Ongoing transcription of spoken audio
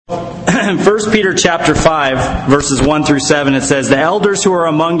1 Peter chapter 5, verses 1 through 7, it says, "The elders who are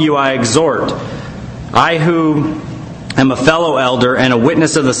among you I exhort, I who am a fellow elder and a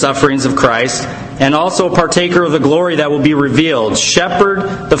witness of the sufferings of Christ, and also a partaker of the glory that will be revealed.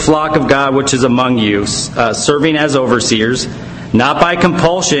 Shepherd the flock of God which is among you, serving as overseers, not by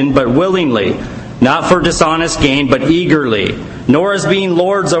compulsion, but willingly, not for dishonest gain, but eagerly, nor as being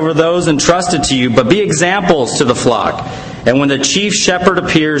lords over those entrusted to you, but be examples to the flock. And when the chief shepherd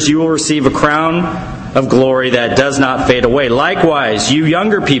appears, you will receive a crown of glory that does not fade away. Likewise, you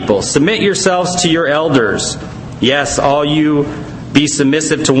younger people, submit yourselves to your elders. Yes, all you be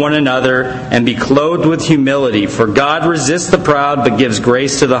submissive to one another and be clothed with humility. For God resists the proud but gives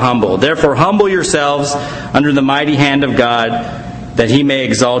grace to the humble. Therefore humble yourselves under the mighty hand of God, that He may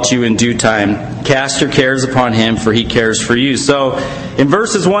exalt you in due time. Cast your cares upon Him, for He cares for you." So in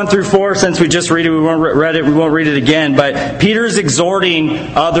verses 1 through 4, since we just read it, we won't read it again, but Peter's exhorting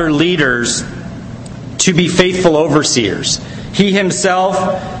other leaders to be faithful overseers. He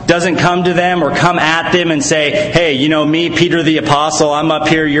himself doesn't come to them or come at them and say, "Hey, you know me, Peter the Apostle, I'm up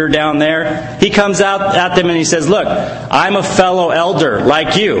here, you're down there." He comes out at them and he says, "Look, I'm a fellow elder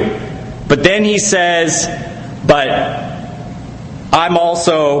like you." But then he says, "But I'm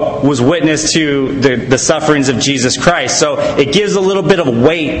also was witness to the sufferings of Jesus Christ." So it gives a little bit of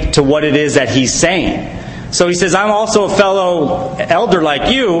weight to what it is that he's saying. So he says, "I'm also a fellow elder like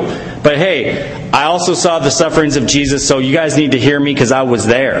you, but hey, I also saw the sufferings of Jesus, so you guys need to hear me because I was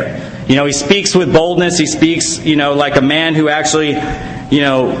there." You know, he speaks with boldness. He speaks, like a man who actually,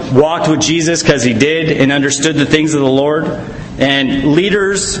 walked with Jesus because he did and understood the things of the Lord. And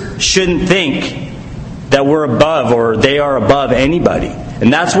leaders shouldn't think that we're above or they are above anybody.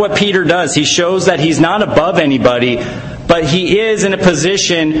 And that's what Peter does. He shows that he's not above anybody, but he is in a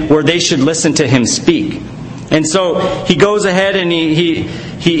position where they should listen to him speak. And so he goes ahead and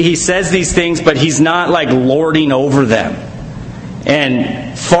he says these things, but he's not like lording over them.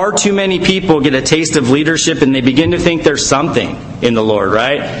 And far too many people get a taste of leadership and they begin to think there's something in the Lord,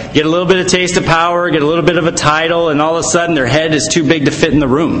 right? Get a little bit of taste of power, get a little bit of a title, and all of a sudden their head is too big to fit in the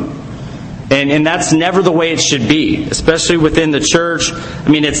room. And that's never the way it should be, especially within the church. I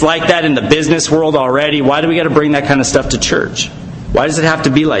mean, it's like that in the business world already. Why do we got to bring that kind of stuff to church? Why does it have to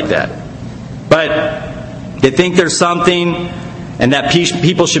be like that? But they think there's something and that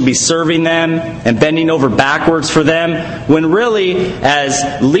people should be serving them and bending over backwards for them, when really,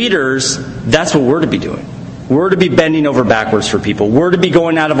 as leaders, that's what we're to be doing. We're to be bending over backwards for people. We're to be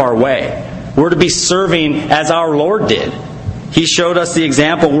going out of our way. We're to be serving as our Lord did. He showed us the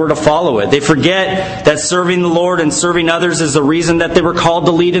example. We're to follow it. They forget that serving the Lord and serving others is the reason that they were called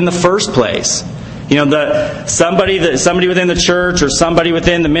to lead in the first place. Somebody within the church or somebody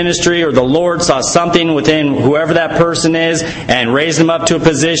within the ministry or the Lord saw something within whoever that person is and raised them up to a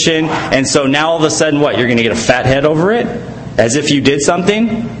position. And so now all of a sudden, what? You're going to get a fat head over it? As if you did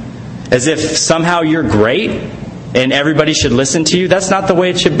something? As if somehow you're great and everybody should listen to you? That's not the way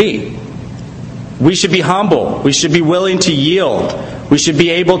it should be. We should be humble. We should be willing to yield. We should be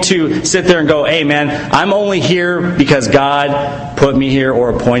able to sit there and go, "Hey man, I'm only here because God put me here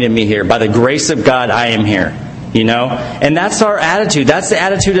or appointed me here. By the grace of God, I am here." And that's our attitude. That's the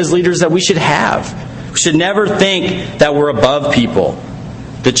attitude as leaders that we should have. We should never think that we're above people.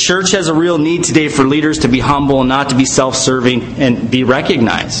 The church has a real need today for leaders to be humble and not to be self-serving and be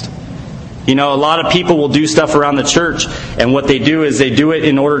recognized. A lot of people will do stuff around the church, and what they do is they do it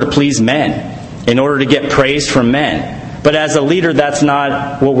in order to please men, in order to get praise from men. But as a leader, that's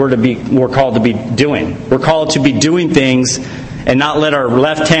not what we're called to be doing. We're called to be doing things and not let our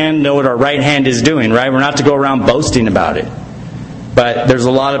left hand know what our right hand is doing, right? We're not to go around boasting about it. But there's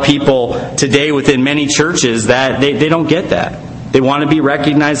a lot of people today within many churches that they don't get that. They want to be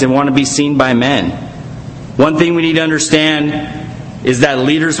recognized. They want to be seen by men. One thing we need to understand is that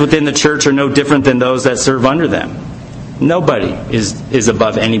leaders within the church are no different than those that serve under them. Nobody is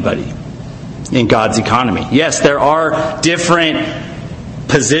above anybody in God's economy. Yes, there are different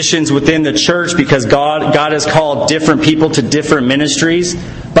positions within the church because God has called different people to different ministries,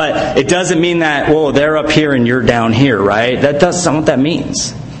 but it doesn't mean that, they're up here and you're down here, right? That's not what that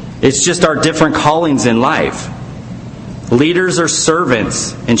means. It's just our different callings in life. Leaders are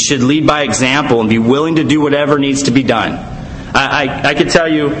servants and should lead by example and be willing to do whatever needs to be done. I could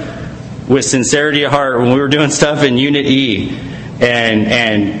tell you with sincerity of heart, when we were doing stuff in Unit E,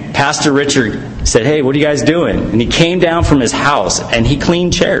 and Pastor Richard said, "Hey, what are you guys doing?" And he came down from his house and he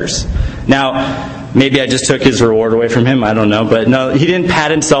cleaned chairs. Now, maybe I just took his reward away from him. I don't know. But no, he didn't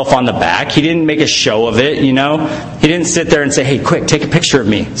pat himself on the back. He didn't make a show of it, He didn't sit there and say, "Hey, quick, take a picture of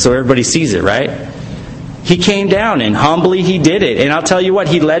me," so everybody sees it, right? He came down and humbly he did it. And I'll tell you what,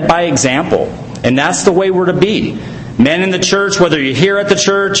 he led by example. And that's the way we're to be. Men in the church, whether you're here at the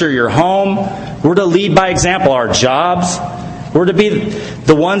church or you're home, we're to lead by example. Our jobs, we're to be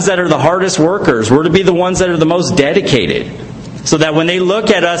the ones that are the hardest workers. We're to be the ones that are the most dedicated. So that when they look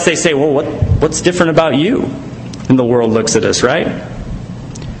at us, they say, well, what's different about you? And the world looks at us, right?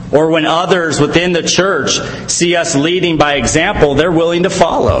 Or when others within the church see us leading by example, they're willing to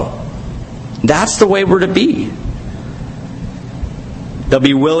follow. That's the way we're to be. They'll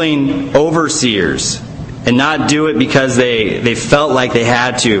be willing overseers and not do it because they felt like they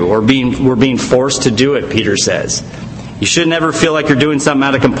had to or were being forced to do it, Peter says. You should never feel like you're doing something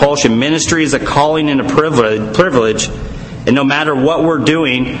out of compulsion. Ministry is a calling and a privilege. And no matter what we're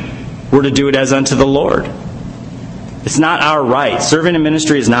doing, we're to do it as unto the Lord. It's not our right. Serving in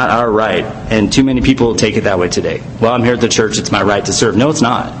ministry is not our right. And too many people will take it that way today. Well, I'm here at the church, it's my right to serve. No, it's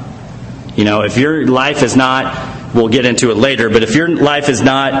not. If your life is not, we'll get into it later, but if your life is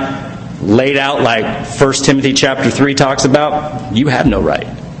not laid out like 1 Timothy chapter 3 talks about, you have no right.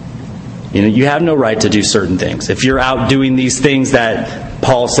 You have no right to do certain things. If you're out doing these things that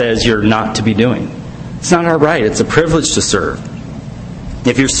Paul says you're not to be doing. It's not our right. It's a privilege to serve.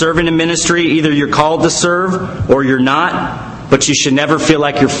 If you're serving in ministry, either you're called to serve or you're not, but you should never feel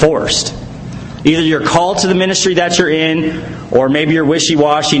like you're forced. Either you're called to the ministry that you're in, or maybe you're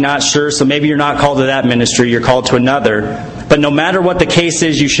wishy-washy, not sure, so maybe you're not called to that ministry, you're called to another. But no matter what the case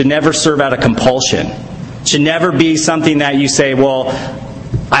is, you should never serve out of compulsion. It should never be something that you say, well,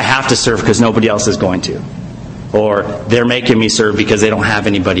 I have to serve because nobody else is going to. Or they're making me serve because they don't have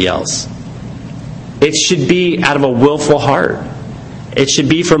anybody else. It should be out of a willful heart. It should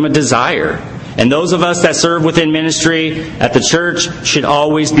be from a desire. And those of us that serve within ministry at the church should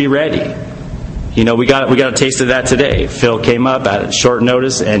always be ready. We got a taste of that today. Phil came up at short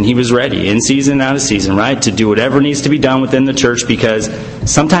notice and he was ready, in season, out of season, right? To do whatever needs to be done within the church because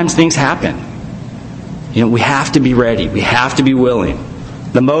sometimes things happen. We have to be ready. We have to be willing.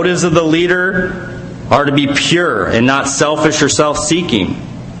 The motives of the leader are to be pure and not selfish or self-seeking.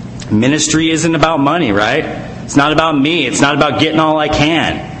 Ministry isn't about money, right? It's not about me. It's not about getting all I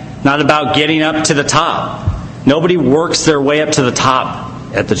can. Not about getting up to the top. Nobody works their way up to the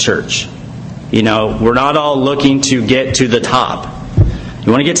top at the church. We're not all looking to get to the top.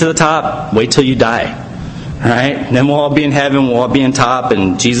 You want to get to the top? Wait till you die. All right? And then we'll all be in heaven, we'll all be on top,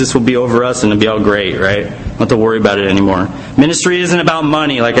 and Jesus will be over us, and it'll be all great, right? Don't have to worry about it anymore. Ministry isn't about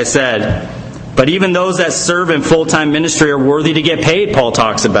money, like I said. But even those that serve in full-time ministry are worthy to get paid, Paul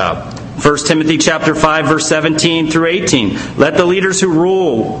talks about. 1 Timothy chapter 5, verse 17 through 18. Let the leaders who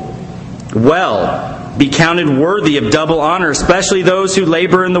rule well be counted worthy of double honor, especially those who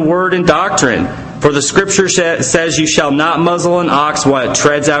labor in the word and doctrine. For the scripture says, you shall not muzzle an ox while it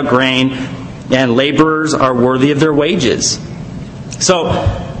treads out grain, and laborers are worthy of their wages.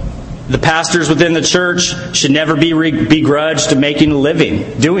 So, the pastors within the church should never be begrudged making a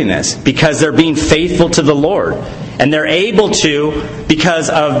living doing this, because they're being faithful to the Lord. And they're able to because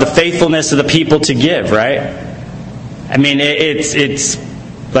of the faithfulness of the people to give, right? It's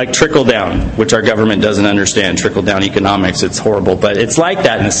like trickle down, which our government doesn't understand. Trickle down economics, it's horrible, but it's like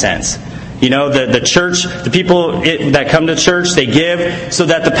that in a sense. The church, the people that come to church, they give so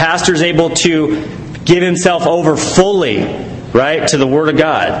that the pastor is able to give himself over fully, right, to the Word of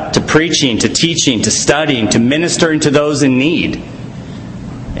God, to preaching, to teaching, to studying, to ministering to those in need.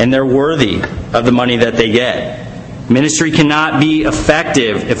 And they're worthy of the money that they get. Ministry cannot be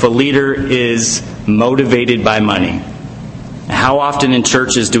effective if a leader is motivated by money. How often in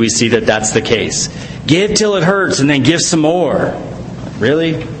churches do we see that that's the case? Give till it hurts and then give some more.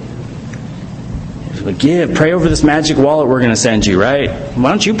 Really? Give. Pray over this magic wallet we're going to send you, right? Why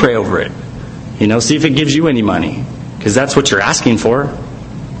don't you pray over it? See if it gives you any money. Because that's what you're asking for.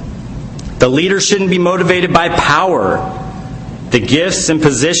 The leader shouldn't be motivated by power. The gifts and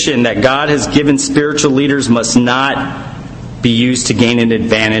position that God has given spiritual leaders must not be used to gain an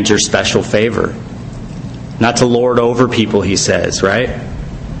advantage or special favor. Not to lord over people, he says, right?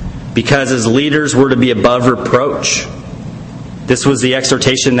 Because as leaders, we're to be above reproach. This was the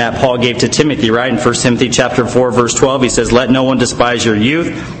exhortation that Paul gave to Timothy, right? In 1 Timothy chapter 4, verse 12, he says, let no one despise your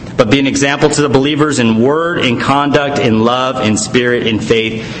youth, but be an example to the believers in word, in conduct, in love, in spirit, in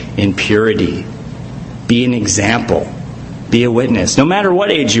faith, in purity. Be an example. Be a witness. No matter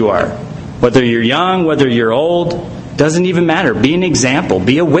what age you are. Whether you're young, whether you're old, doesn't even matter. Be an example.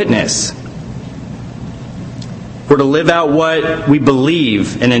 Be a witness. We're to live out what we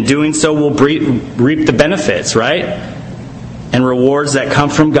believe, and in doing so we'll reap the benefits, right? And rewards that come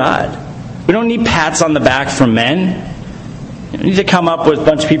from God. We don't need pats on the back from men. You need to come up with a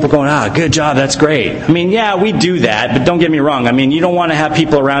bunch of people going, good job, that's great. I mean, yeah, we do that, but don't get me wrong. I mean, you don't want to have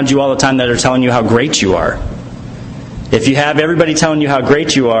people around you all the time that are telling you how great you are. If you have everybody telling you how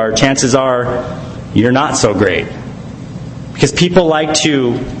great you are, chances are you're not so great. Because people like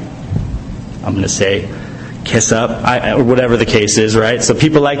to, I'm going to say, kiss up, or whatever the case is, right? So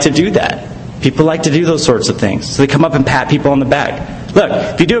people like to do that. People like to do those sorts of things. So they come up and pat people on the back. Look,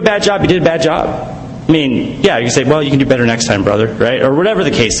 if you do a bad job, you did a bad job. I mean, yeah, you say, well, you can do better next time, brother, right? Or whatever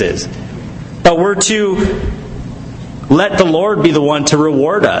the case is. But we're to let the Lord be the one to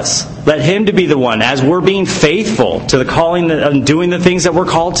reward us. Let Him to be the one, as we're being faithful to the calling and doing the things that we're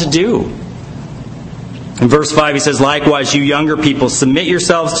called to do. In verse 5, he says, likewise, you younger people, submit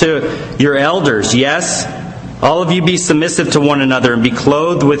yourselves to your elders. Yes, all of you be submissive to one another and be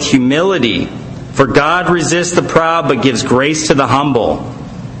clothed with humility. For God resists the proud but gives grace to the humble.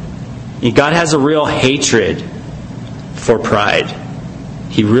 God has a real hatred for pride.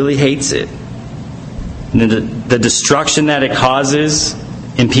 He really hates it. And the destruction that it causes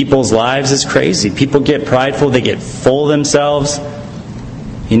in people's lives is crazy. People get prideful. They get full of themselves.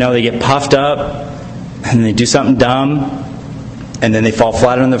 They get puffed up. And they do something dumb. And then they fall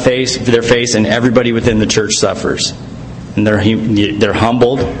flat on their face, and everybody within the church suffers. And they're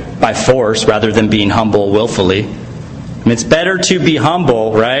humbled by force rather than being humble willfully. I mean, it's better to be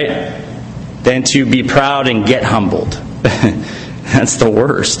humble, right, than to be proud and get humbled. That's the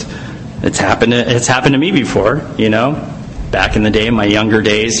worst. It's happened to me before, back in the day, in my younger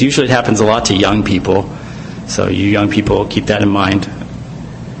days. Usually it happens a lot to young people. So you young people, keep that in mind.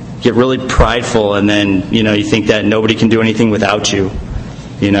 Get really prideful, and then, you think that nobody can do anything without you,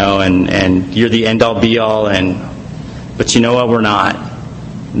 and you're the end-all be-all, but you know what? We're not.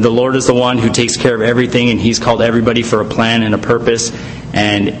 The Lord is the one who takes care of everything, and He's called everybody for a plan and a purpose.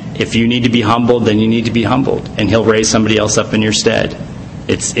 And if you need to be humbled, then you need to be humbled. And He'll raise somebody else up in your stead.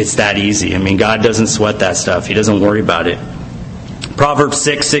 It's that easy. I mean, God doesn't sweat that stuff. He doesn't worry about it. Proverbs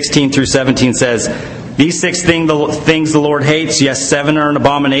 6:16-17 says, these 6 things the Lord hates, yes, 7 are an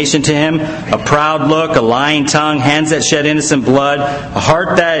abomination to Him: a proud look, a lying tongue, hands that shed innocent blood, a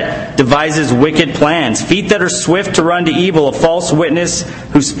heart that devises wicked plans, feet that are swift to run to evil, a false witness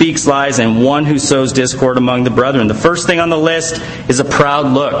who speaks lies, and one who sows discord among the brethren. The first thing on the list is a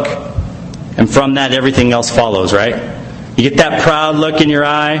proud look. And from that, everything else follows, right? You get that proud look in your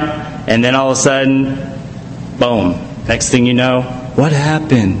eye, and then all of a sudden, boom. Next thing you know, what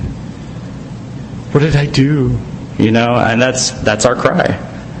happened? What did I do? And that's our cry.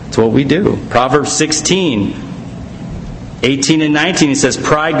 It's what we do. Proverbs 16:18 and 19, he says,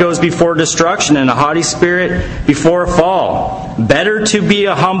 pride goes before destruction, and a haughty spirit before a fall. Better to be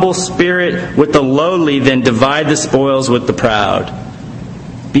a humble spirit with the lowly than divide the spoils with the proud.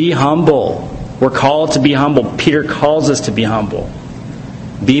 Be humble. We're called to be humble. Peter calls us to be humble.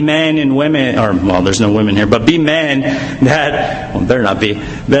 Be men and women, there's no women here, but be men that, better not be,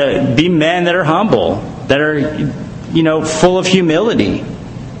 but be men that are humble, that are, full of humility.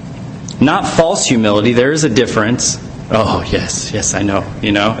 Not false humility. There is a difference. Oh, yes, I know.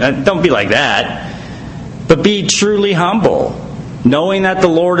 Don't be like that. But be truly humble, knowing that the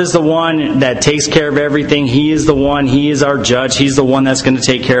Lord is the one that takes care of everything. He is the one. He is our judge. He's the one that's going to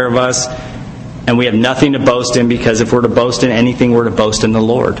take care of us. And we have nothing to boast in, because if we're to boast in anything, we're to boast in the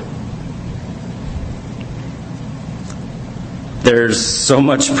Lord. There's so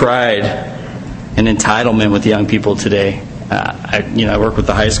much pride and entitlement with young people today. I work with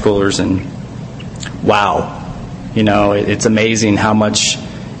the high schoolers, and wow, it's amazing how much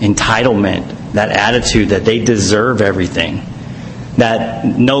entitlement, that attitude that they deserve everything. That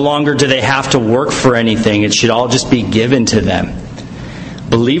no longer do they have to work for anything. It should all just be given to them.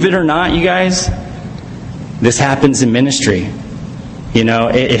 Believe it or not, you guys, this happens in ministry.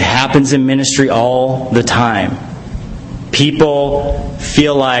 It happens in ministry all the time. People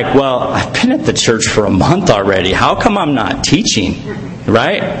feel like, well, I've been at the church for a month already. How come I'm not teaching?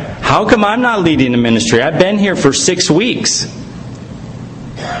 Right? How come I'm not leading a ministry? I've been here for 6 weeks.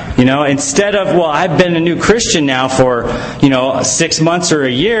 Instead of, well, I've been a new Christian now for, 6 months or a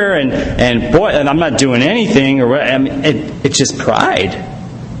year, and boy, and I'm not doing anything. It's just pride.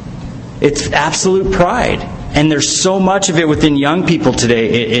 It's absolute pride. And there's so much of it within young people today.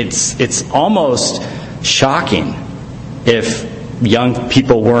 It's almost shocking if young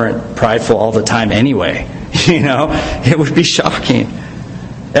people weren't prideful all the time anyway. It would be shocking.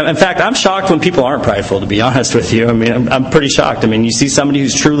 In fact, I'm shocked when people aren't prideful, to be honest with you. I'm pretty shocked. You see somebody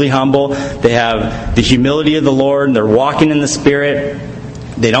who's truly humble. They have the humility of the Lord, and they're walking in the Spirit.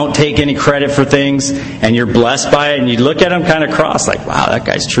 They don't take any credit for things, and you're blessed by it, and you look at them kind of cross, like, wow, that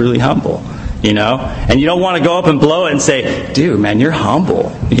guy's truly humble. you know? And you don't want to go up and blow it and say, dude, man, you're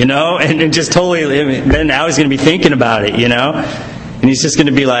humble, you know? And just totally, then now he's going to be thinking about it, you know? And he's just going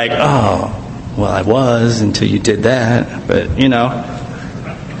to be like, oh, well, I was until you did that. But, you know.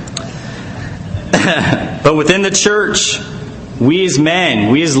 But within the church, we as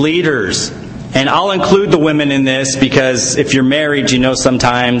men, we as leaders, and I'll include the women in this because if you're married, you know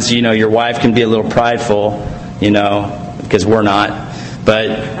sometimes, you know, your wife can be a little prideful, you know, because we're not.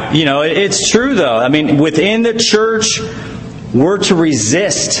 But, you know, it's true though. I mean, within the church, we're to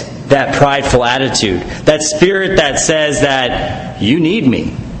resist that prideful attitude. That spirit that says that you need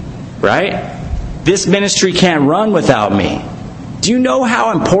me, right? This ministry can't run without me. Do you know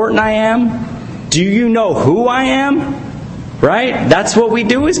how important I am? Do you know who I am? Right? That's what we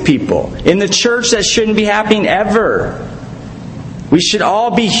do as people. In the church, that shouldn't be happening ever. We should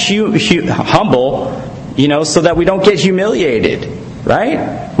all be humble, you know, so that we don't get humiliated.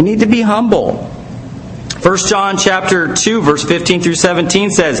 Right? We need to be humble. 1 John chapter 2, verse 15 through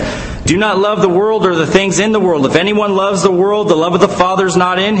 17 says, do not love the world or the things in the world. If anyone loves the world, the love of the Father is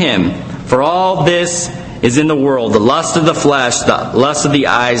not in him. For all this is in the world, the lust of the flesh, the lust of the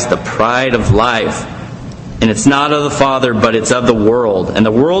eyes, the pride of life. And it's not of the Father, but it's of the world. And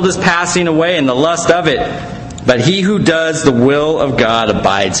the world is passing away and the lust of it. But he who does the will of God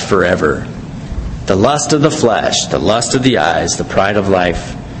abides forever. The lust of the flesh, the lust of the eyes, the pride of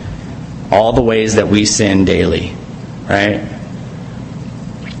life. All the ways that we sin daily. Right?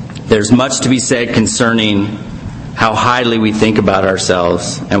 There's much to be said concerning how highly we think about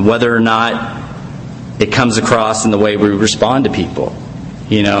ourselves and whether or not it comes across in the way we respond to people.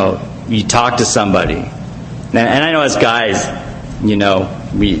 You know, you talk to somebody. And I know as guys, you know,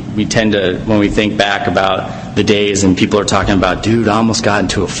 we tend to, when we think back about the days and people are talking about, dude, I almost got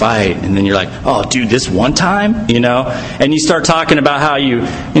into a fight. And then you're like, oh, dude, this one time, you know? And you start talking about how you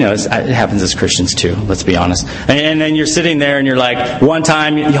know, it happens as Christians too, let's be honest. And then you're sitting there and you're like, one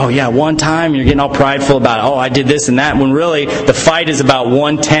time, oh yeah, one time, you're getting all prideful about, oh, I did this and that. When really, the fight is about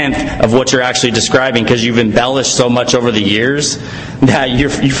 1/10 of what you're actually describing because you've embellished so much over the years that you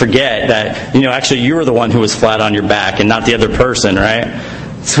forget that, you know, actually you were the one who was flat on your back and not the other person, right?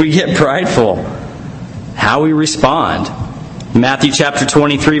 So we get prideful. How we respond. Matthew chapter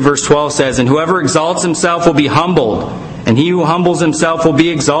 23 verse 12 says, and whoever exalts himself will be humbled, and he who humbles himself will be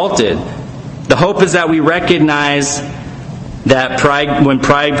exalted. The hope is that we recognize that pride, when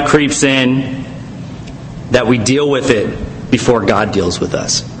pride creeps in, that we deal with it before God deals with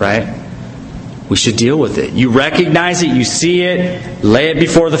us, right? We should deal with it. You recognize it, you see it, lay it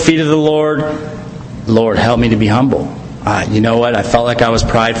before the feet of the Lord. Lord, help me to be humble. You know what? I felt like I was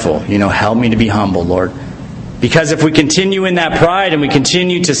prideful. You know, help me to be humble, Lord. Because if we continue in that pride and we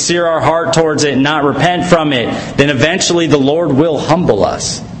continue to sear our heart towards it and not repent from it, then eventually the Lord will humble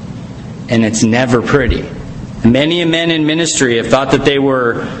us. And it's never pretty. Many men in ministry have thought that they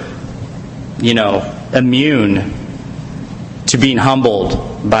were, you know, immune to being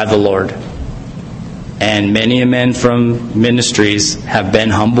humbled by the Lord. And many men from ministries have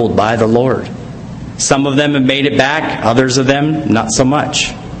been humbled by the Lord. Some of them have made it back, others of them not so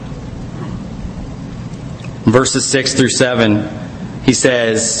much. Verses 6 through 7, he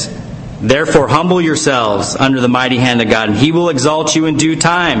says, therefore humble yourselves under the mighty hand of God, and he will exalt you in due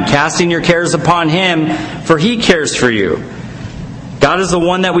time, casting your cares upon him, for he cares for you. God is the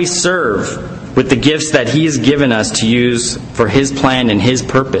one that we serve with the gifts that he has given us to use for his plan and his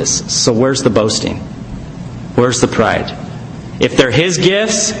purpose. So where's the boasting? Where's the pride? If they're his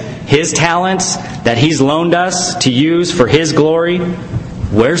gifts, his talents that he's loaned us to use for his glory,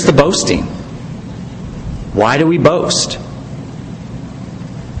 where's the boasting? Why do we boast?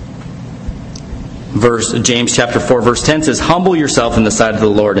 James chapter 4 verse 10 says, humble yourself in the sight of the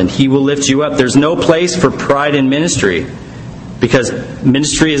Lord and he will lift you up. There's no place for pride in ministry, because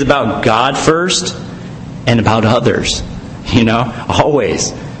ministry is about God first and about others. You know,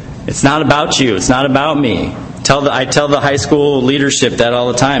 always. It's not about you. It's not about me. I tell the high school leadership that all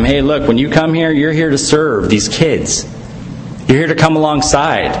the time. Hey, look, when you come here, you're here to serve these kids. You're here to come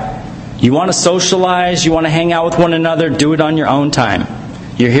alongside. You want to socialize, you want to hang out with one another, do it on your own time.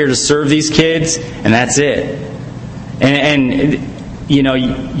 You're here to serve these kids, and that's it. And you know,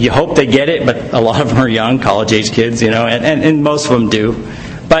 you hope they get it, but a lot of them are young, college-age kids, you know, and most of them do.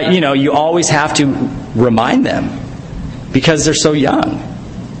 But, you know, you always have to remind them because they're so young.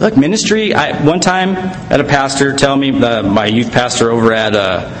 Look, ministry, one time I had a pastor tell me, my youth pastor over at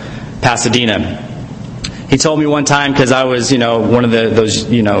Pasadena, he told me one time, because I was, you know, one of those,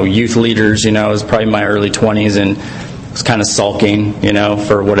 you know, youth leaders, you know, I was probably in my early 20s, and was kind of sulking,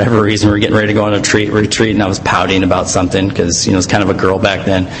 for whatever reason. We were getting ready to go on a retreat, and I was pouting about something because, I was kind of a girl back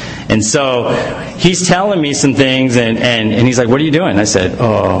then. And so he's telling me some things, and he's like, "What are you doing?" I said,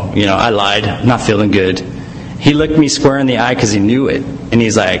 I lied. I'm not feeling good. He looked me square in the eye because he knew it. And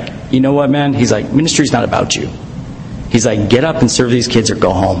he's like, "You know what, man?" He's like, "Ministry's not about you." He's like, "Get up and serve these kids or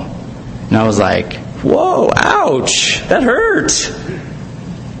go home." And I was like, whoa, ouch, that hurt.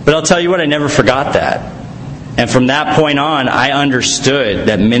 But I'll tell you what, I never forgot that. And from that point on, I understood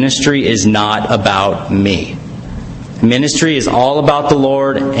that ministry is not about me. Ministry is all about the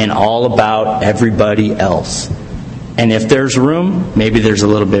Lord and all about everybody else. And if there's room, maybe there's a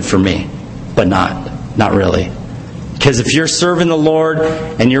little bit for me. But not really. Because if you're serving the Lord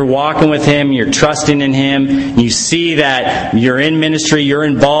and you're walking with Him, you're trusting in Him, you see that you're in ministry, you're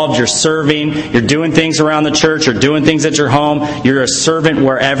involved, you're serving, you're doing things around the church, you're doing things at your home, you're a servant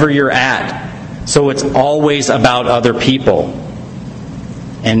wherever you're at. So it's always about other people.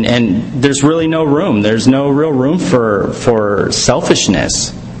 And there's really no room. There's no real room for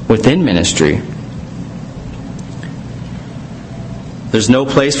selfishness within ministry. There's no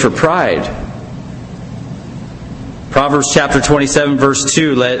place for pride. Proverbs chapter 27, verse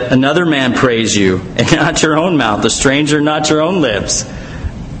 2, "Let another man praise you, and not your own mouth, a stranger, not your own lips."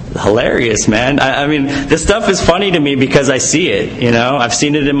 Hilarious, man. I mean, this stuff is funny to me because I see it, I've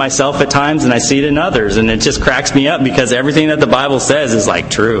seen it in myself at times, and I see it in others, and it just cracks me up because everything that the Bible says is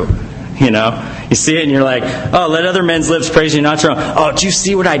true. You see it and you're like, "Oh, let other men's lips praise you, not your own." "Oh, did you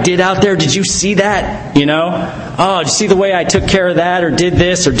see what I did out there? Did you see that?" "Oh, did you see the way I took care of that or did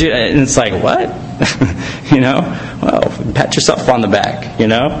this or did..." And it's like, what? Well, pat yourself on the back,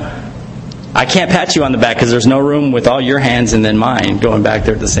 I can't pat you on the back because there's no room with all your hands and then mine going back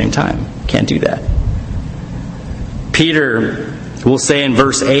there at the same time. Can't do that. Peter will say in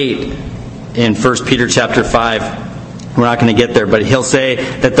verse 8 in 1 Peter chapter 5, we're not going to get there, but he'll say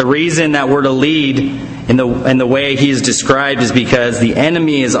that the reason that we're to lead in the way he is described is because the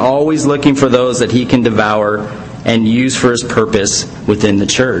enemy is always looking for those that he can devour and use for his purpose within the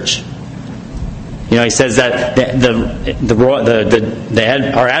church. He says that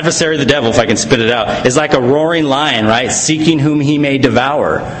our adversary, the devil, if I can spit it out, is like a roaring lion, right? Seeking whom he may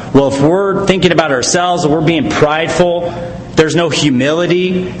devour. Well, if we're thinking about ourselves, or we're being prideful, there's no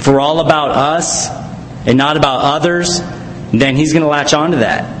humility, if we're all about us and not about others, then he's going to latch onto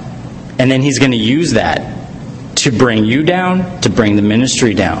that. And then he's going to use that to bring you down, to bring the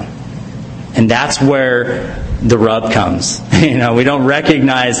ministry down. And that's where the rub comes. We don't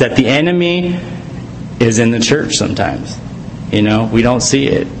recognize that the enemy is in the church sometimes. We don't see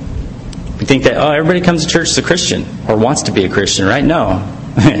it. We think that, everybody comes to church is a Christian or wants to be a Christian, right? No.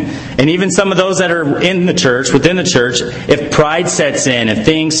 And even some of those that are in the church, within the church, if pride sets in, if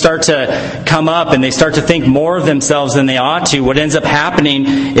things start to come up and they start to think more of themselves than they ought to, what ends up happening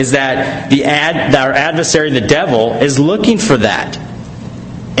is that our adversary, the devil, is looking for that.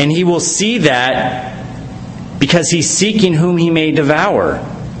 And he will see that because he's seeking whom he may devour.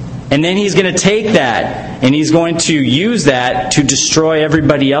 And then he's going to take that and he's going to use that to destroy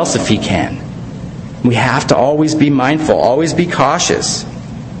everybody else if he can. We have to always be mindful, always be cautious.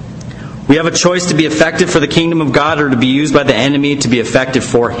 We have a choice to be effective for the kingdom of God or to be used by the enemy to be effective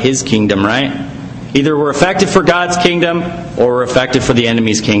for his kingdom, right? Either we're effective for God's kingdom or we're effective for the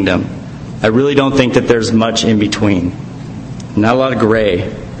enemy's kingdom. I really don't think that there's much in between. Not a lot of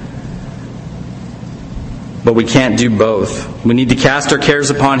gray. But we can't do both. We need to cast our cares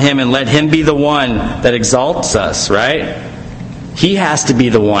upon Him and let Him be the one that exalts us, right? He has to be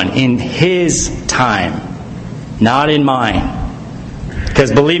the one in His time, not in mine.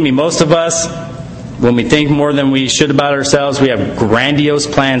 Because believe me, most of us, when we think more than we should about ourselves, we have grandiose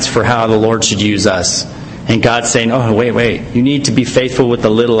plans for how the Lord should use us. And God's saying, "Oh, wait. You need to be faithful with the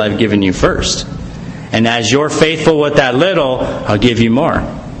little I've given you first. And as you're faithful with that little, I'll give you more."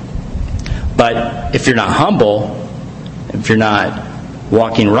 But if you're not humble, if you're not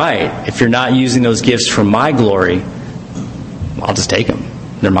walking right, if you're not using those gifts for my glory, I'll just take them.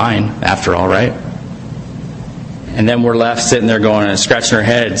 They're mine, after all, right? And then we're left sitting there going and scratching our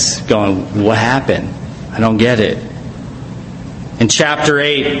heads, going, what happened? I don't get it. In chapter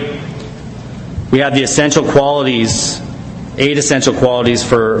 8, we have the essential qualities, 8 essential qualities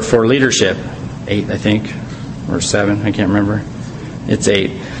for leadership. 8, I think, or 7, I can't remember. It's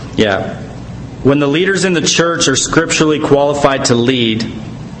 8. Yeah. When the leaders in the church are scripturally qualified to lead,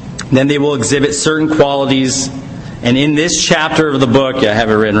 then they will exhibit certain qualities. And in this chapter of the book, I have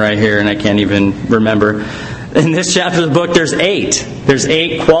it written right here and I can't even remember. In this chapter of the book, there's 8. There's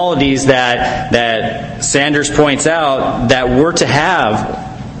 8 qualities that Sanders points out that we're to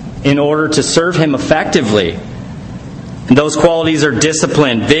have in order to serve Him effectively. And those qualities are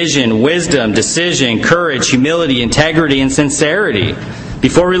discipline, vision, wisdom, decision, courage, humility, integrity, and sincerity.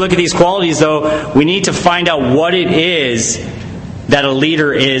 Before we look at these qualities, though, we need to find out what it is that a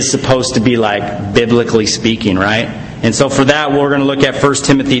leader is supposed to be like, biblically speaking, right? And so for that, we're going to look at 1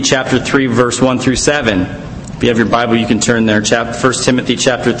 Timothy chapter 3, verse 1 through 7. If you have your Bible, you can turn there. 1 Timothy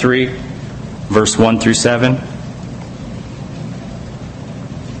chapter 3, verse 1 through 7.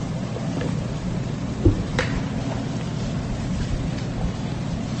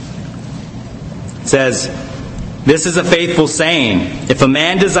 It says, "This is a faithful saying. If a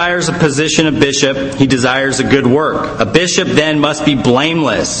man desires a position of bishop, he desires a good work. A bishop then must be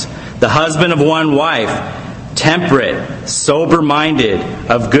blameless, the husband of one wife, temperate, sober-minded,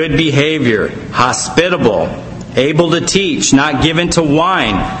 of good behavior, hospitable, able to teach, not given to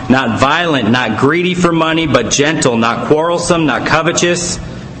wine, not violent, not greedy for money, but gentle, not quarrelsome, not covetous,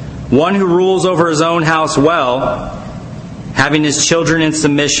 one who rules over his own house well, having his children in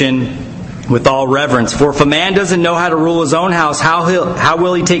submission with all reverence. For if a man doesn't know how to rule his own house, how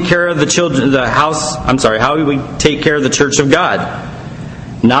will he take care of the children? How will he take care of the church of God?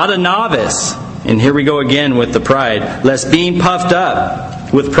 Not a novice." And here we go again with the pride. "Lest being puffed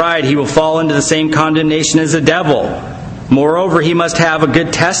up with pride, he will fall into the same condemnation as the devil. Moreover, he must have a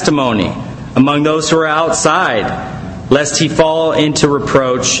good testimony among those who are outside, lest he fall into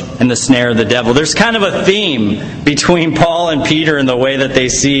reproach and the snare of the devil." There's kind of a theme between Paul and Peter in the way that they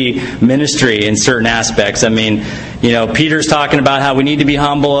see ministry in certain aspects. I mean, Peter's talking about how we need to be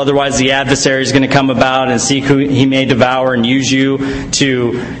humble, otherwise the adversary is going to come about and seek who he may devour and use you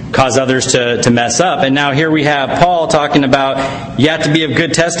to cause others to mess up. And now here we have Paul talking about you have to be of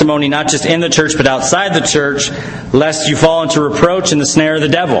good testimony, not just in the church but outside the church, lest you fall into reproach and the snare of the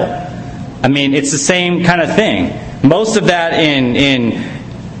devil. I mean, it's the same kind of thing. Most of that in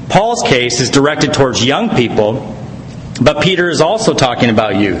Paul's case is directed towards young people, but Peter is also talking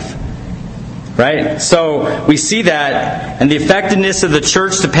about youth. Right? So we see that, and the effectiveness of the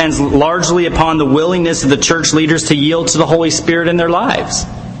church depends largely upon the willingness of the church leaders to yield to the Holy Spirit in their lives.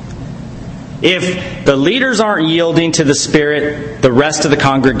 If the leaders aren't yielding to the Spirit, the rest of the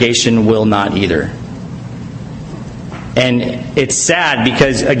congregation will not either. And it's sad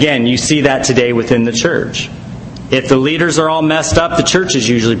because, again, you see that today within the church. If the leaders are all messed up, the church is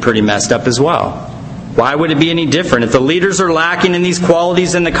usually pretty messed up as well. Why would it be any different? If the leaders are lacking in these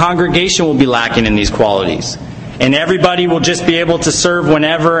qualities, then the congregation will be lacking in these qualities. And everybody will just be able to serve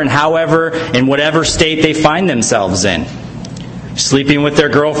whenever and however, in whatever state they find themselves in. Sleeping with their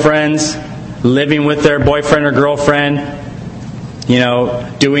girlfriends, living with their boyfriend or girlfriend,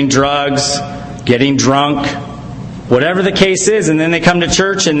 doing drugs, getting drunk, whatever the case is, and then they come to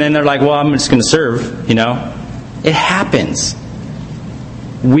church and then they're like, well, I'm just going to serve, It happens.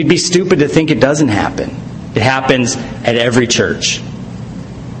 We'd be stupid to think it doesn't happen. It happens at every church.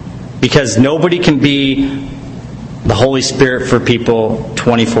 Because nobody can be the Holy Spirit for people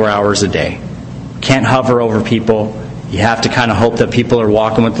 24 hours a day. Can't hover over people. You have to kind of hope that people are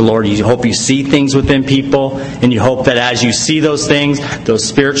walking with the Lord. You hope you see things within people, and you hope that as you see those things, those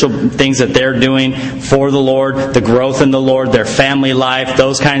spiritual things that they're doing for the Lord, the growth in the Lord, their family life,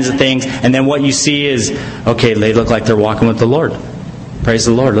 those kinds of things, and then what you see is, okay, they look like they're walking with the Lord. Praise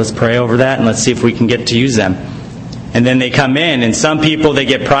the Lord. Let's pray over that and let's see if we can get to use them. And then they come in, and some people, they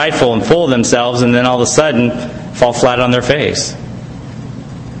get prideful and full of themselves, and then all of a sudden fall flat on their face.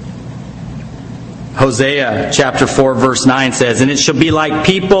 Hosea chapter 4 verse 9 says, "And it shall be like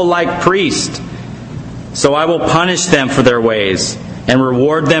people like priests. So I will punish them for their ways and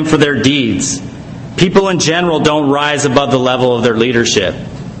reward them for their deeds." People in general don't rise above the level of their leadership.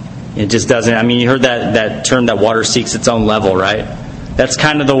 It just doesn't. I mean, you heard that term that water seeks its own level, right? That's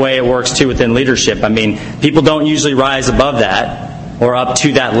kind of the way it works too within leadership. I mean, people don't usually rise above that or up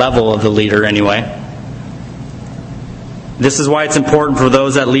to that level of the leader anyway. This is why it's important for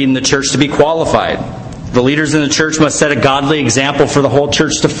those that lead in the church to be qualified. The leaders in the church must set a godly example for the whole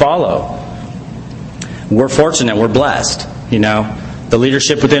church to follow. We're fortunate. We're blessed. The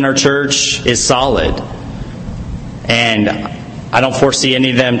leadership within our church is solid. And I don't foresee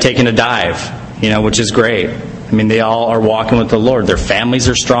any of them taking a dive, which is great. I mean, they all are walking with the Lord. Their families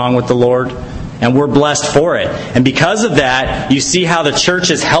are strong with the Lord. And we're blessed for it. And because of that, you see how the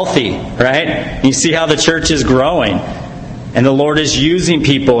church is healthy, right? You see how the church is growing. And the Lord is using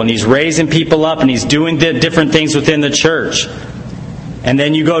people, and He's raising people up, and He's doing different things within the church. And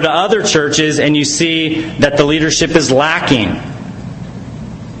then you go to other churches, and you see that the leadership is lacking.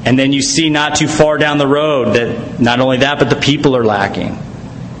 And then you see not too far down the road that not only that, but the people are lacking.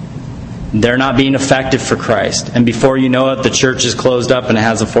 They're not being effective for Christ. And before you know it, the church is closed up and it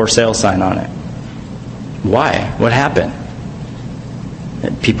has a for sale sign on it. Why? What happened?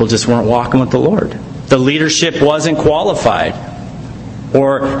 People just weren't walking with the Lord. The leadership wasn't qualified.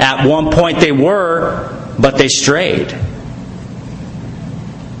 Or at one point they were, but they strayed.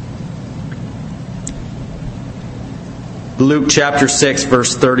 Luke chapter 6,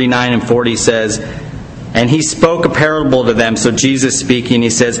 verse 39 and 40 says, "And he spoke a parable to them." So Jesus speaking,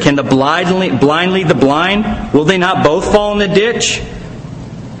 he says, "Can the blind lead the blind? Will they not both fall in the ditch?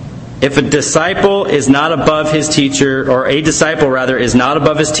 If a disciple is not above his teacher, or a disciple rather is not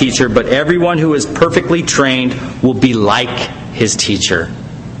above his teacher, but everyone who is perfectly trained will be like his teacher."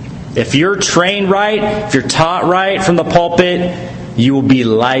 If you're trained right, if you're taught right from the pulpit, you will be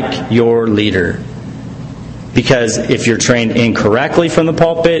like your leader. Because if you're trained incorrectly from the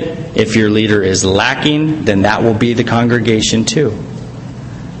pulpit, if your leader is lacking, then that will be the congregation too.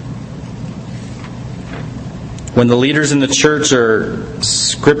 When the leaders in the church are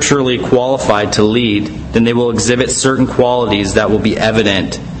scripturally qualified to lead, then they will exhibit certain qualities that will be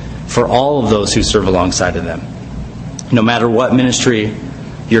evident for all of those who serve alongside of them, no matter what ministry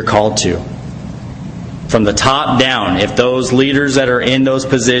you're called to. From the top down, if those leaders that are in those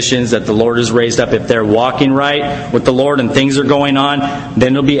positions that the Lord has raised up, if they're walking right with the Lord and things are going on,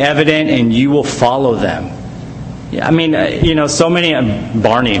 then it'll be evident and you will follow them. Yeah, I mean, so many,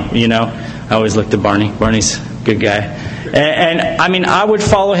 Barney, I always looked at Barney. Barney's a good guy. And I mean, I would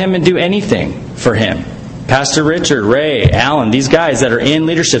follow him and do anything for him. Pastor Richard, Ray, Alan, these guys that are in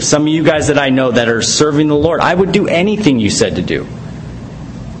leadership, some of you guys that I know that are serving the Lord, I would do anything you said to do.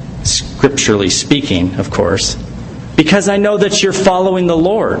 Scripturally speaking, of course, because I know that you're following the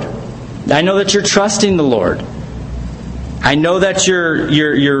Lord. I know that you're trusting the Lord. I know that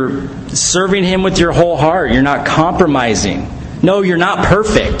you're serving Him with your whole heart. You're not compromising. No, you're not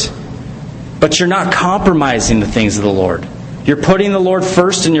perfect, but you're not compromising the things of the Lord. You're putting the Lord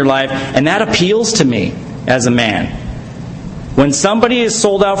first in your life, and that appeals to me as a man. When somebody is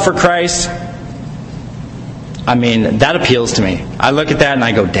sold out for Christ, I mean, that appeals to me. I look at that and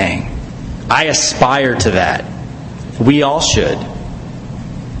I go, dang. I aspire to that. We all should.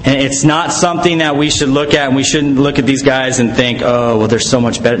 And it's not something that we should look at, and we shouldn't look at these guys and think, oh, well, they're so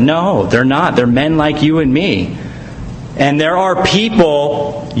much better. No, they're not. They're men like you and me. And there are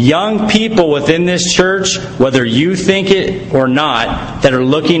people, young people within this church, whether you think it or not, that are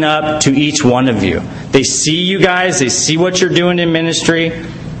looking up to each one of you. They see you guys. They see what you're doing in ministry.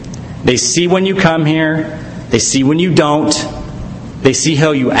 They see when you come here. They see when you don't. They see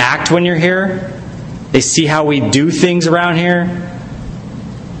how you act when you're here. They see how we do things around here.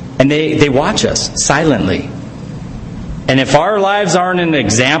 And they watch us silently. And if our lives aren't an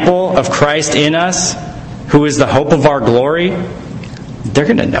example of Christ in us, who is the hope of our glory, they're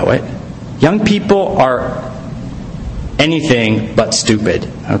going to know it. Young people are anything but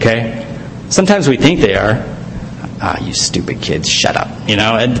stupid, okay? Sometimes we think they are. Ah, you stupid kids, shut up.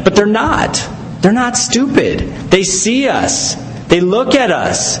 But they're not. They're not stupid. They see us. They look at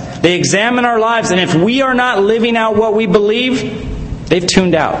us. They examine our lives. And if we are not living out what we believe, they've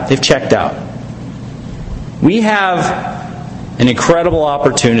tuned out. They've checked out. We have an incredible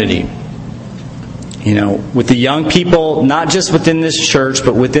opportunity, with the young people, not just within this church,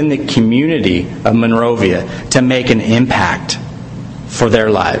 but within the community of Monrovia, to make an impact for their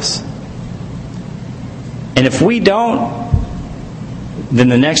lives. And if we don't, then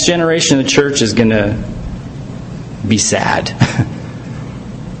the next generation of the church is going to be sad.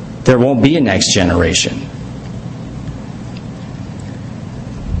 There won't be a next generation.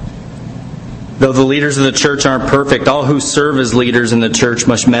 Though the leaders of the church aren't perfect, all who serve as leaders in the church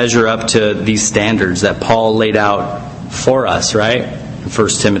must measure up to these standards that Paul laid out for us, right? In 1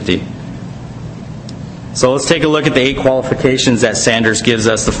 Timothy. So let's take a look at the 8 qualifications that Sanders gives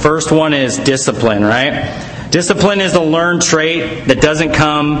us. The first one is discipline, right? Discipline is a learned trait that doesn't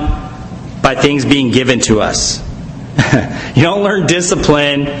come by things being given to us. You don't learn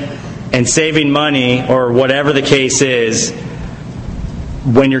discipline and saving money or whatever the case is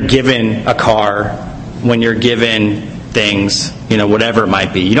when you're given a car, when you're given things, whatever it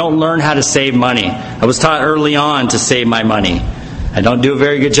might be. You don't learn how to save money. I was taught early on to save my money. I don't do a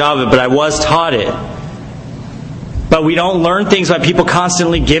very good job of it, but I was taught it. But we don't learn things by people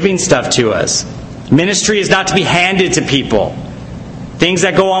constantly giving stuff to us. Ministry is not to be handed to people. Things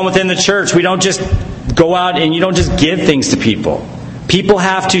that go on within the church, we don't just go out and you don't just give things to people. People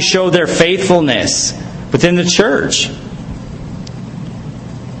have to show their faithfulness within the church.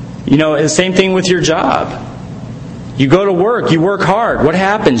 The same thing with your job. You go to work, you work hard. What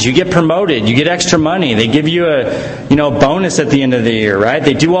happens? You get promoted, you get extra money. They give you a bonus at the end of the year, right?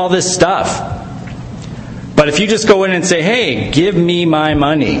 They do all this stuff. But if you just go in and say, hey, give me my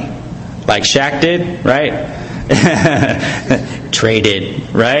money, like Shaq did, right?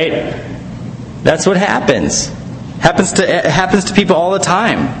 traded, right? That's what happens. It happens to people all the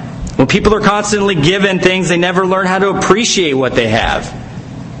time. When people are constantly given things, they never learn how to appreciate what they have.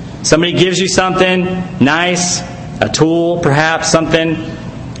 Somebody gives you something nice, a tool, perhaps something,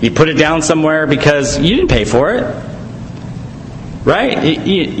 you put it down somewhere because you didn't pay for it. Right?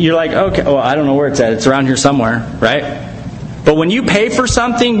 You're like, okay, well, I don't know where it's at. It's around here somewhere, right? But when you pay for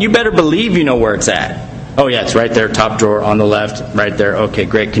something, you better believe you know where it's at. Oh yeah, it's right there, top drawer on the left, right there. Okay,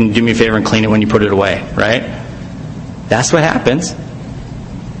 great. Can you do me a favor and clean it when you put it away, right? That's what happens.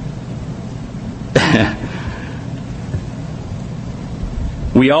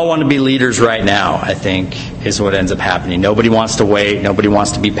 We all want to be leaders right now, I think, is what ends up happening. Nobody wants to wait. Nobody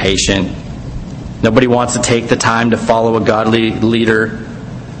wants to be patient. Nobody wants to take the time to follow a godly leader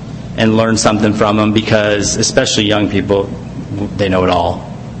and learn something from them because, especially young people, they know it all.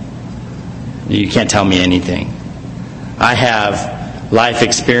 You can't tell me anything. I have life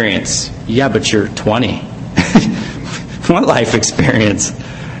experience. Yeah, but you're 20. What life experience?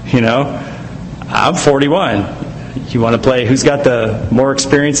 You know? I'm 41. You want to play who's got the more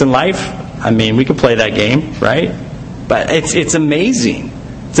experience in life? I mean, we could play that game, right? But it's amazing.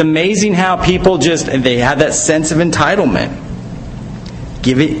 It's amazing how people they have that sense of entitlement.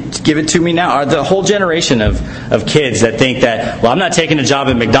 Give it to me now. Or the whole generation of kids that think that, well, I'm not taking a job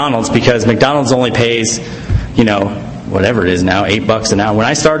at McDonald's because McDonald's only pays, whatever it is now, $8 an hour. When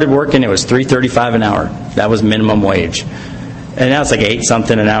I started working, it was $3.35 an hour. That was minimum wage. And now it's like $8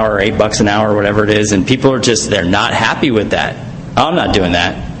 something an hour, or $8 an hour, or whatever it is. And people are they're not happy with that. Oh, I'm not doing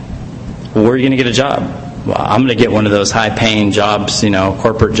that. Well, where are you going to get a job? Well, I'm going to get one of those high-paying jobs,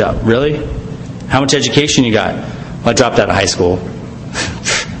 corporate job. Really? How much education you got? Well, I dropped out of high school.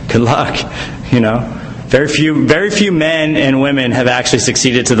 Good luck. Very few men and women have actually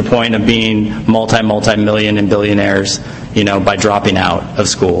succeeded to the point of being multi-million and billionaires, by dropping out of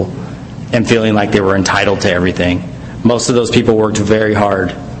school and feeling like they were entitled to everything. Most of those people worked very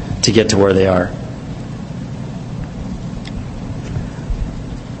hard to get to where they are.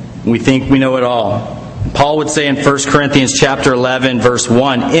 We think we know it all. Paul would say in 1 Corinthians chapter 11, verse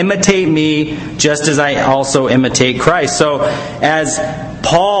 1, imitate me just as I also imitate Christ. So as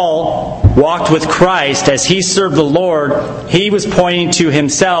Paul walked with Christ, as he served the Lord, he was pointing to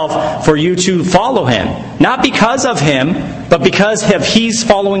himself for you to follow him. Not because of him, but because of he's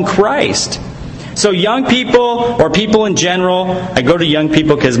following Christ. So young people, or people in general, I go to young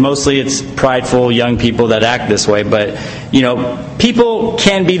people because mostly it's prideful young people that act this way, but, people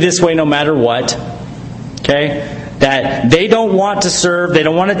can be this way no matter what. Okay? That they don't want to serve, they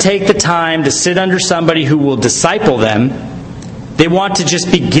don't want to take the time to sit under somebody who will disciple them. They want to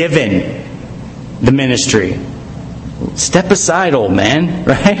just be given the ministry. Step aside, old man,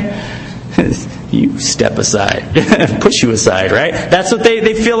 right? You step aside. Push you aside, right? That's what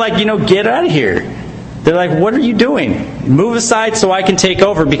they feel like, get out of here. They're like, what are you doing? Move aside so I can take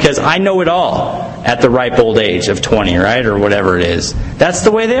over because I know it all at the ripe old age of 20, right? Or whatever it is. That's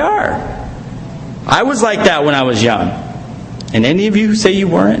the way they are. I was like that when I was young. And any of you who say you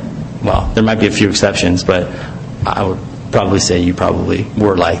weren't? Well, there might be a few exceptions, but I would probably say you probably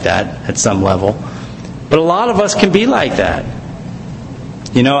were like that at some level. But a lot of us can be like that.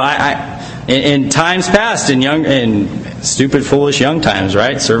 In times past, in stupid, foolish young times,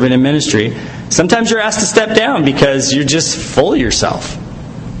 right? Serving in ministry, sometimes you're asked to step down because you're just full of yourself.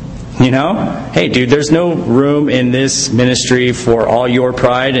 Hey, dude, there's no room in this ministry for all your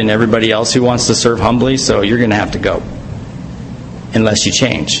pride and everybody else who wants to serve humbly, so you're going to have to go. Unless you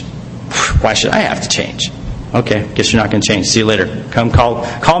change. Why should I have to change? Okay, guess you're not going to change. See you later. Come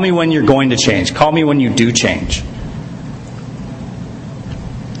call me when you're going to change. Call me when you do change.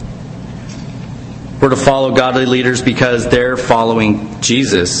 We're to follow godly leaders because they're following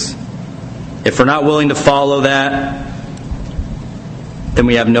Jesus. If we're not willing to follow that, then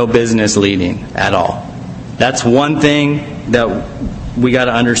we have no business leading at all. That's one thing that we got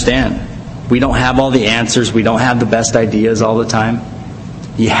to understand. We don't have all the answers. We don't have the best ideas all the time.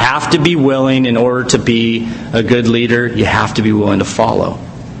 You have to be willing, in order to be a good leader, you have to be willing to follow.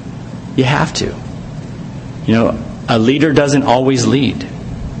 You have to. A leader doesn't always lead.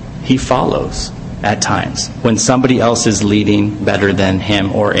 He follows at times when somebody else is leading better than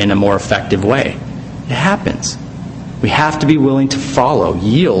him or in a more effective way. It happens. We have to be willing to follow,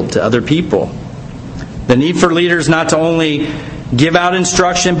 yield to other people. The need for leaders not to only give out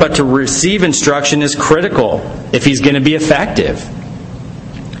instruction, but to receive instruction is critical if he's going to be effective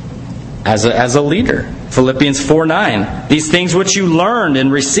as a leader. Philippians 4:9. These things which you learned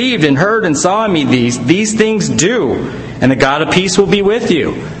and received and heard and saw in me, these things do, and the God of peace will be with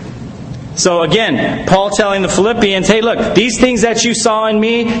you. So again, Paul telling the Philippians, hey, look, these things that you saw in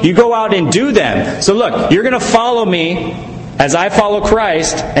me, you go out and do them. So look, you're going to follow me as I follow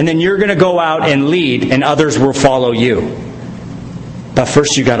Christ, and then you're going to go out and lead, and others will follow you. But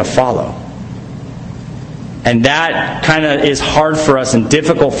first you got to follow. And that kind of is hard for us and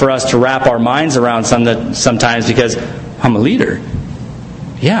difficult for us to wrap our minds around sometimes, because I'm a leader.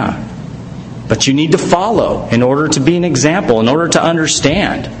 Yeah. But you need to follow in order to be an example, in order to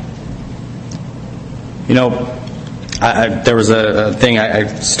understand. You know, there was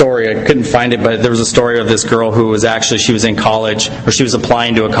a story, I couldn't find it, but there was a story of this girl who was she was in college, or she was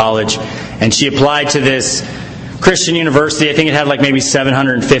applying to a college, and she applied to this Christian university. I think it had like maybe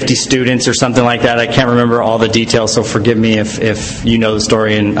 750 students or something like that. I can't remember all the details, so forgive me if you know the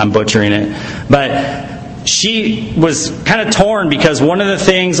story and I'm butchering it. But she was kind of torn, because one of the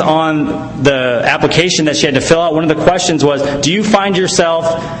things on the application that she had to fill out, one of the questions was, do you find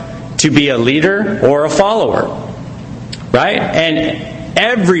yourself to be a leader or a follower? Right? And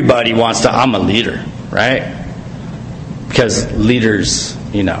everybody wants to, I'm a leader, right? Because leaders,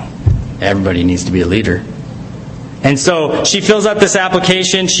 everybody needs to be a leader. And so she fills out this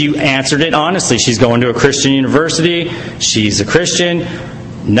application. She answered it honestly. She's going to a Christian university. She's a Christian.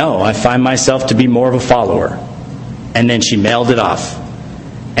 No, I find myself to be more of a follower. And then she mailed it off.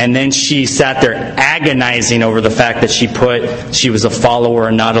 And then she sat there agonizing over the fact that she was a follower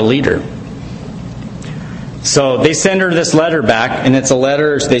and not a leader. So they send her this letter back, and it's a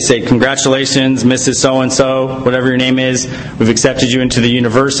letter. They say, congratulations, Mrs. So-and-so, whatever your name is. We've accepted you into the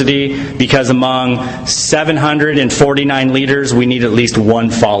university because among 749 leaders, we need at least one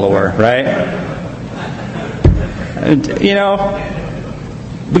follower, right? And,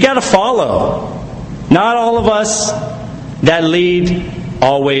 we got to follow. Not all of us that lead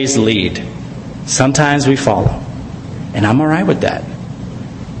always lead. Sometimes we follow. And I'm all right with that.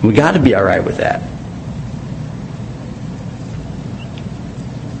 We got to be all right with that.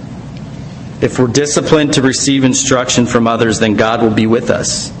 If we're disciplined to receive instruction from others, then God will be with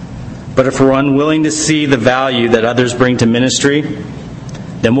us. But if we're unwilling to see the value that others bring to ministry,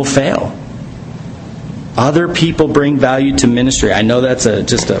 then we'll fail. Other people bring value to ministry. I know that's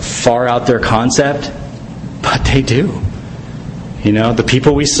just a far out there concept, but they do. The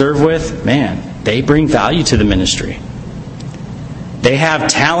people we serve with, man, they bring value to the ministry. They have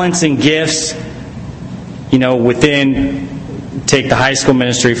talents and gifts, within, take the high school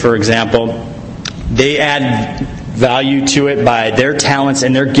ministry, for example. They add value to it by their talents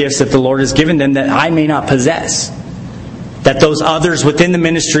and their gifts that the Lord has given them that I may not possess. That those others within the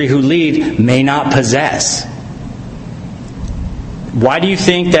ministry who lead may not possess. Why do you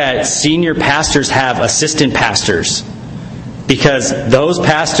think that senior pastors have assistant pastors? Because those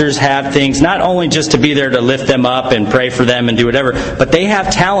pastors have things not only just to be there to lift them up and pray for them and do whatever, but they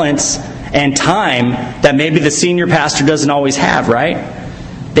have talents and time that maybe the senior pastor doesn't always have, right?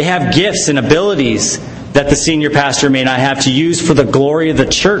 They have gifts and abilities that the senior pastor may not have to use for the glory of the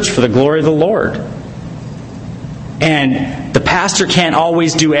church, for the glory of the Lord. And the pastor can't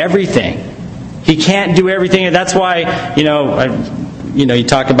always do everything. He can't do everything, and that's why, you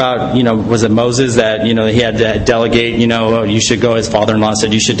talk about, was it Moses that, he had to delegate, you should go, his father-in-law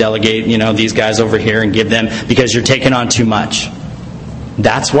said, you should delegate, these guys over here and give them, because you're taking on too much.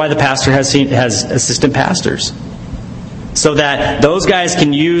 That's why the pastor has assistant pastors. So that those guys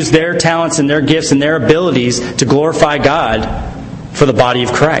can use their talents and their gifts and their abilities to glorify God for the body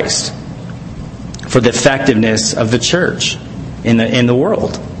of Christ. For the effectiveness of the church in the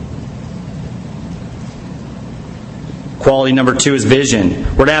world. Quality number 2 is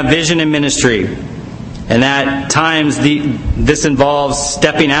vision. We're to have vision in ministry. And at times, this involves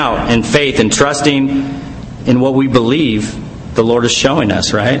stepping out in faith and trusting in what we believe the Lord is showing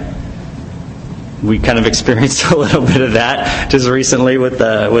us, right? We kind of experienced a little bit of that just recently with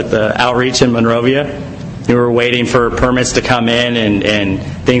the outreach in Monrovia. We were waiting for permits to come in, and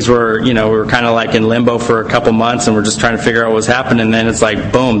things were, we were kind of like in limbo for a couple months, and we're just trying to figure out what was happening. And then it's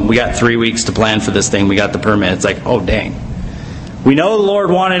like, boom, we got 3 weeks to plan for this thing. We got the permit. It's like, oh, dang. We know the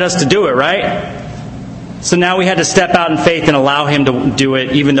Lord wanted us to do it, right? So now we had to step out in faith and allow Him to do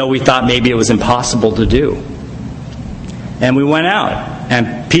it, even though we thought maybe it was impossible to do. And we went out.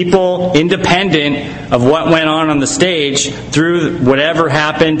 And people, independent of what went on the stage, through whatever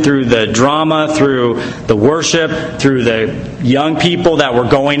happened, through the drama, through the worship, through the young people that were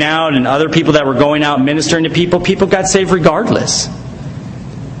going out and other people that were going out ministering to people got saved regardless.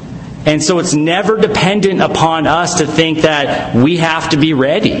 And so it's never dependent upon us to think that we have to be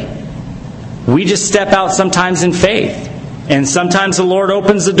ready. We just step out sometimes in faith. And sometimes the Lord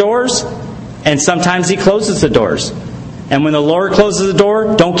opens the doors, and sometimes He closes the doors. And when the Lord closes the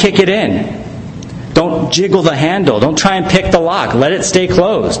door, don't kick it in. Don't jiggle the handle. Don't try and pick the lock. Let it stay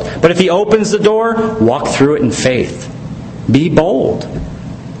closed. But if He opens the door, walk through it in faith. Be bold.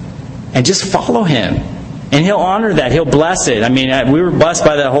 And just follow Him. And He'll honor that. He'll bless it. I mean, we were blessed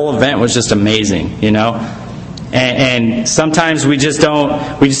by that whole event. It was just amazing, you know. And sometimes we just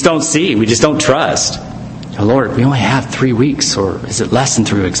don't see. We just don't trust. Oh, Lord, we only have 3 weeks, or is it less than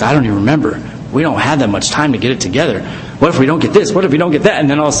 3 weeks? I don't even remember. We don't have that much time to get it together. What if we don't get this? What if we don't get that? And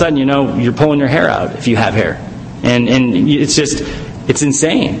then all of a sudden, you know, you're pulling your hair out if you have hair. And it's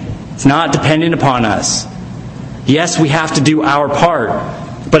insane. It's not dependent upon us. Yes, we have to do our part.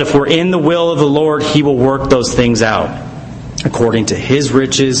 But if we're in the will of the Lord, He will work those things out according to His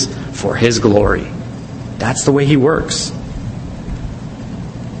riches for His glory. That's the way He works.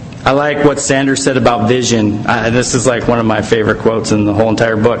 I like what Sanders said about vision. This is like one of my favorite quotes in the whole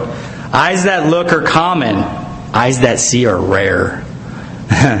entire book. Eyes that look are common. Eyes that see are rare.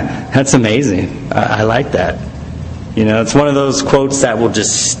 That's amazing. I like that. You know, it's one of those quotes that will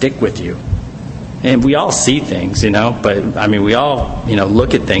just stick with you. And we all see things, you know, but I mean, we all, you know,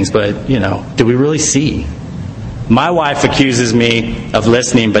 look at things, but, you know, do we really see? My wife accuses me of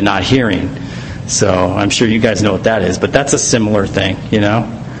listening but not hearing. So I'm sure you guys know what that is, but that's a similar thing, you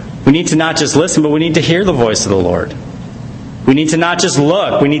know. We need to not just listen, but we need to hear the voice of the Lord. We need to not just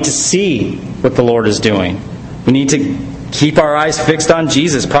look, we need to see what the Lord is doing. We need to keep our eyes fixed on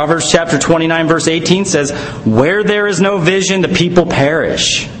Jesus. Proverbs chapter 29 verse 18 says, "Where there is no vision, the people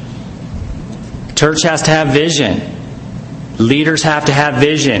perish." Church has to have vision. Leaders have to have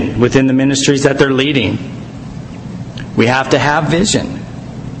vision within the ministries that they're leading. We have to have vision.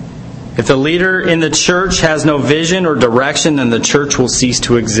 If the leader in the church has no vision or direction, then the church will cease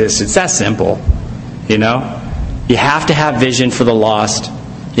to exist. It's that simple. You know? You have to have vision for the lost.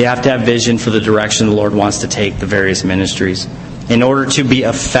 You have to have vision for the direction the Lord wants to take the various ministries in order to be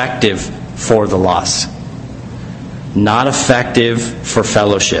effective for the lost. Not effective for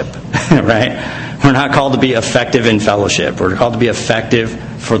fellowship. Right? We're not called to be effective in fellowship. We're called to be effective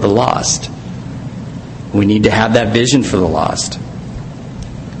for the lost. We need to have that vision for the lost.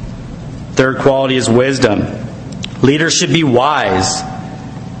 Third quality is wisdom. Leaders should be wise.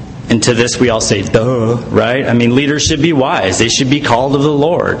 And to this we all say, duh, right? I mean, leaders should be wise. They should be called of the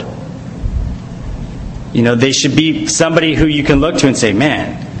Lord. You know, they should be somebody who you can look to and say,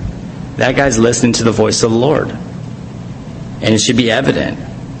 man, that guy's listening to the voice of the Lord. And it should be evident.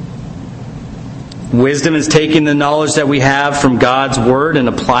 Wisdom is taking the knowledge that we have from God's Word and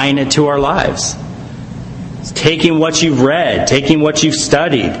applying it to our lives. It's taking what you've read, taking what you've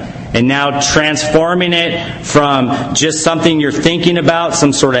studied, and now transforming it from just something you're thinking about,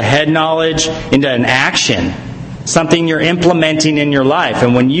 some sort of head knowledge, into an action. Something you're implementing in your life.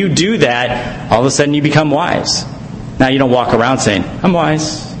 And when you do that, all of a sudden you become wise. Now you don't walk around saying, I'm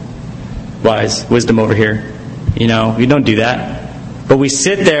wise. Wise. Wisdom over here. You know, you don't do that. But we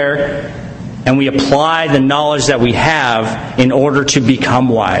sit there and we apply the knowledge that we have in order to become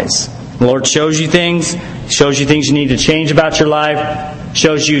wise. The Lord shows you things you need to change about your life,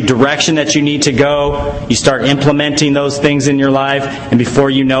 shows you direction that you need to go. You start implementing those things in your life, and before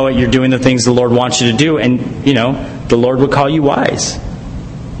you know it, you're doing the things the Lord wants you to do, and, you know, the Lord will call you wise.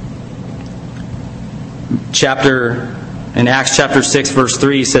 In Acts chapter 6, verse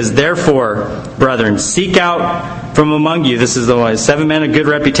 3 says, "Therefore, brethren, seek out from among you," this is the one, 7 men of good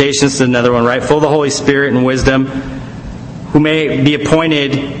reputation, this is another one, right? Full of the Holy Spirit and wisdom, who may be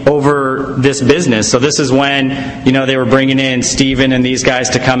appointed over this business. So this is when, you know, they were bringing in Stephen and these guys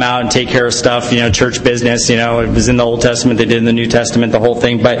to come out and take care of stuff, you know, church business, you know, it was in the Old Testament, they did in the New Testament, the whole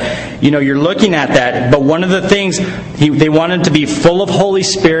thing. But, you know, you're looking at that. But one of the things, they wanted to be full of the Holy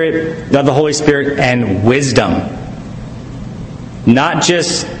Spirit and wisdom. Not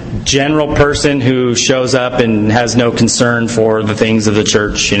just general person who shows up and has no concern for the things of the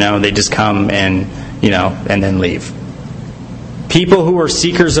church, you know, they just come and, you know, and then leave. People who are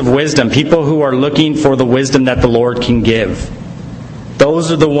seekers of wisdom, people who are looking for the wisdom that the Lord can give.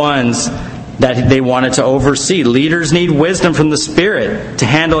 Those are the ones that they wanted to oversee. Leaders need wisdom from the Spirit to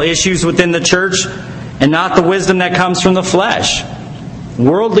handle issues within the church, and not the wisdom that comes from the flesh.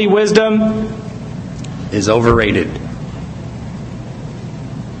 Worldly wisdom is overrated.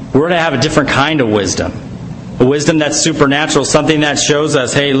 We're going to have a different kind of wisdom. A wisdom that's supernatural, something that shows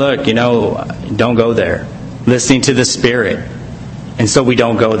us, hey, look, you know, don't go there. Listening to the Spirit. And so we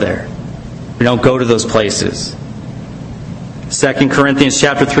don't go there. We don't go to those places. 2 Corinthians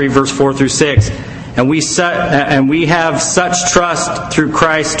chapter 3, verse 4 through 6. And we have such trust through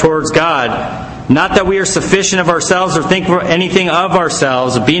Christ towards God. Not that we are sufficient of ourselves or think anything of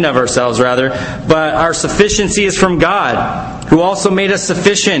ourselves, being of ourselves rather, but our sufficiency is from God, who also made us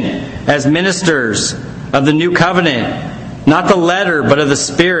sufficient as ministers of the new covenant. Not the letter, but of the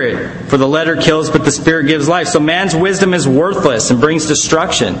Spirit. For the letter kills, but the Spirit gives life. So man's wisdom is worthless and brings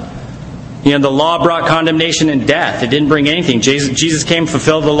destruction. The law brought condemnation and death. It didn't bring anything. Jesus came,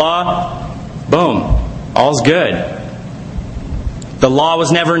 fulfilled the law. Boom. All's good. The law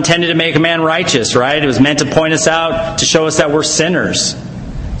was never intended to make a man righteous, right? It was meant to point us out, to show us that we're sinners.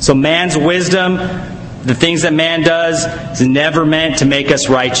 So man's wisdom, the things that man does, is never meant to make us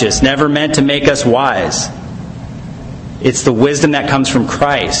righteous, never meant to make us wise. It's the wisdom that comes from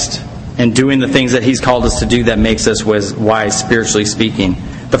Christ and doing the things that He's called us to do that makes us wise, spiritually speaking.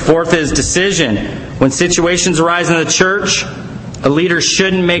 The fourth is decision. When situations arise in the church, a leader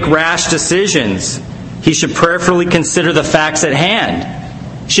shouldn't make rash decisions. He should prayerfully consider the facts at hand.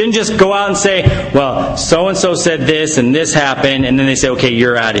 He shouldn't just go out and say, well, so-and-so said this and this happened, and then they say, okay,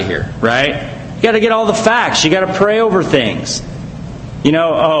 you're out of here, right? You got to get all the facts. You got to pray over things.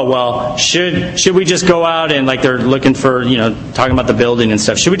 Should we just go out and, like they're looking for, talking about the building and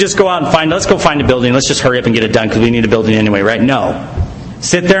stuff. Should we just go out and let's go find a building. Let's just hurry up and get it done because we need a building anyway, right? No.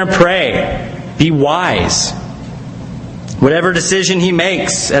 Sit there and pray. Be wise. Whatever decision he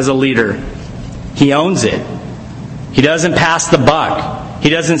makes as a leader, he owns it. He doesn't pass the buck. He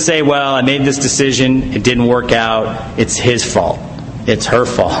doesn't say, well, I made this decision, it didn't work out, it's his fault. It's her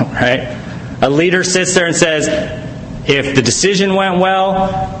fault, right? A leader sits there and says, if the decision went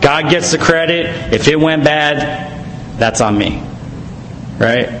well, God gets the credit. If it went bad, that's on me.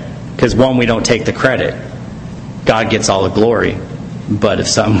 Right? Because we don't take the credit. God gets all the glory. But if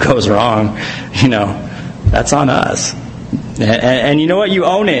something goes wrong, that's on us. And you know what? You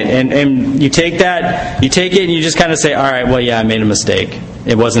own it. And you take it and you just kind of say, all right, well, yeah, I made a mistake.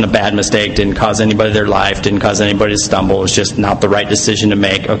 It wasn't a bad mistake. Didn't cause anybody their life. Didn't cause anybody to stumble. It was just not the right decision to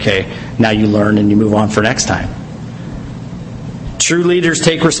make. Okay, now you learn and you move on for next time. True leaders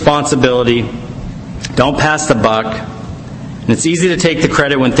take responsibility. Don't pass the buck. And it's easy to take the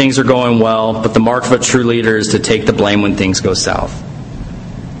credit when things are going well, but the mark of a true leader is to take the blame when things go south.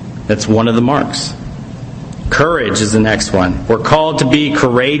 That's one of the marks. Courage is the next one. We're called to be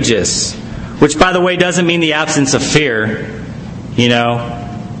courageous, which, by the way, doesn't mean the absence of fear.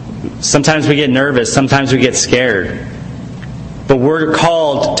 Sometimes we get nervous, sometimes we get scared. But we're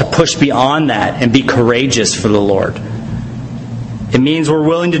called to push beyond that and be courageous for the Lord. It means we're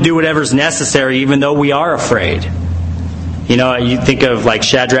willing to do whatever's necessary, even though we are afraid. You think of like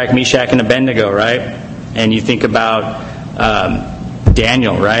Shadrach, Meshach, and Abednego, right? And you think about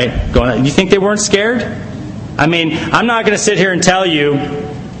Daniel, right? You think they weren't scared? I'm not going to sit here and tell you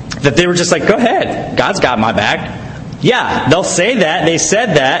that they were just like, go ahead, God's got my back. Yeah, they'll say that, they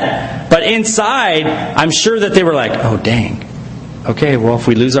said that, but inside, I'm sure that they were like, oh dang, okay, well if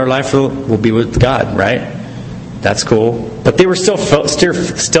we lose our life, we'll be with God, right? That's cool. But they were still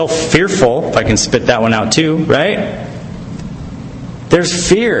fearful, if I can spit that one out too, right? There's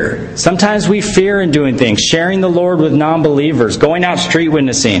fear. Sometimes we fear in doing things. Sharing the Lord with non-believers. Going out street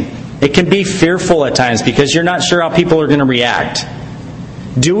witnessing. It can be fearful at times because you're not sure how people are going to react.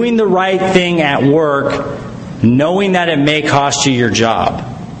 Doing the right thing at work, knowing that it may cost you your job.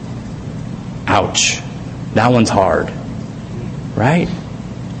 Ouch. That one's hard. Right?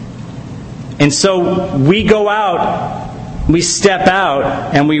 And so we go out, we step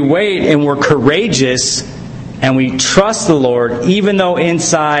out, and we wait, and we're courageous, and we trust the Lord, even though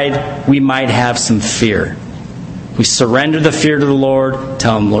inside we might have some fear. We surrender the fear to the Lord,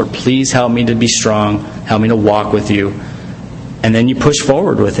 tell Him, Lord, please help me to be strong, help me to walk with You. And then you push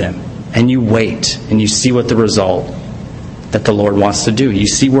forward with Him, and you wait, and you see what the result that the Lord wants to do. You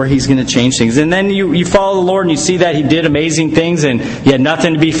see where He's going to change things. And then you follow the Lord and you see that He did amazing things and you had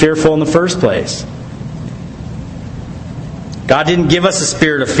nothing to be fearful in the first place. God didn't give us a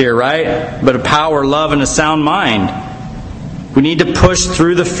spirit of fear, right? But a power, love, and a sound mind. We need to push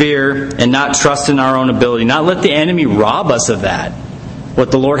through the fear and not trust in our own ability. Not let the enemy rob us of that.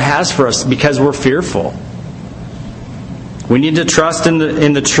 What the Lord has for us because we're fearful. We need to trust in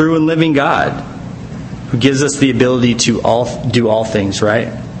the true and living God, who gives us the ability to do all things,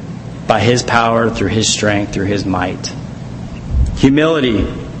 right? By His power, through His strength, through His might. Humility.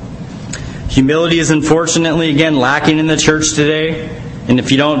 Humility is unfortunately, again, lacking in the church today. And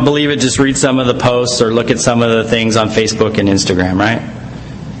if you don't believe it, just read some of the posts or look at some of the things on Facebook and Instagram, right?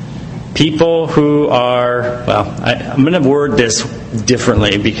 People who are, I'm going to word this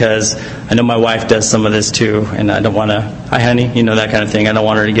differently because I know my wife does some of this too, and I don't want to, hi honey, that kind of thing. I don't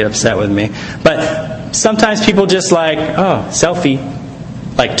want her to get upset with me. But sometimes people just selfie.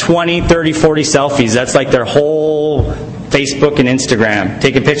 like 20, 30, 40 selfies. That's like their whole Facebook and Instagram.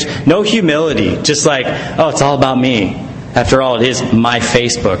 Take a picture. No humility. Just like, oh, it's all about me. After all, it is my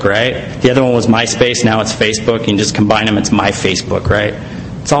Facebook, right? The other one was MySpace. Now it's Facebook. You can just combine them. It's my Facebook, right?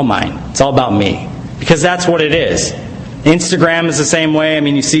 It's all mine. It's all about me. Because that's what it is. Instagram is the same way. I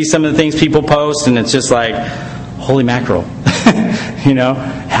mean, you see some of the things people post, and it's just like, holy mackerel.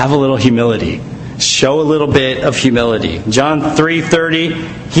 Have a little humility. Show a little bit of humility. John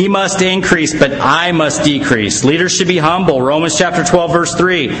 3:30, he must increase, but I must decrease. Leaders should be humble. Romans chapter 12, verse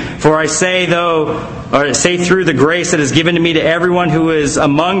 3. For I say through the grace that is given to me to everyone who is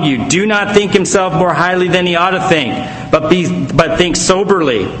among you, do not think himself more highly than he ought to think, but think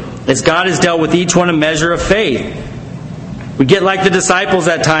soberly, as God has dealt with each one a measure of faith. We get like the disciples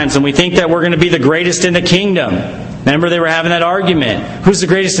at times, and we think that we're going to be the greatest in the kingdom. Remember, they were having that argument. Who's the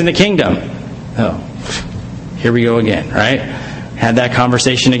greatest in the kingdom? Oh, here we go again, right? Had that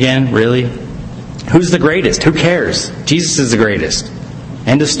conversation again? Really? Who's the greatest? Who cares? Jesus is the greatest.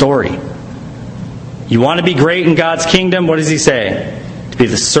 End of story. You want to be great in God's kingdom? What does he say? To be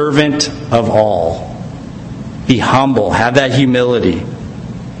the servant of all. Be humble. Have that humility.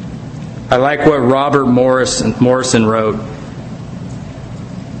 I like what Robert Morrison wrote.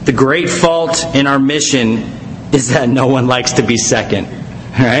 The great fault in our mission is that no one likes to be second,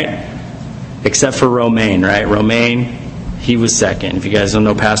 right? Except for Romaine, right? Romaine, he was second. If you guys don't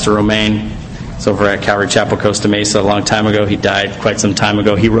know Pastor Romaine, he's over at Calvary Chapel, Costa Mesa a long time ago. He died quite some time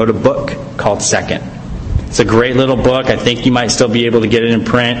ago. He wrote a book called Second. It's a great little book. I think you might still be able to get it in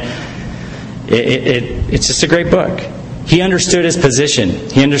print. It's just a great book. He understood his position.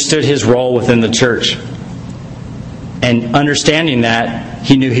 He understood his role within the church. And understanding that,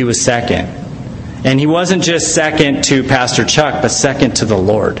 he knew he was second. And he wasn't just second to Pastor Chuck, but second to the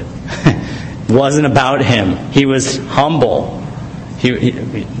Lord. It wasn't about him. He was humble.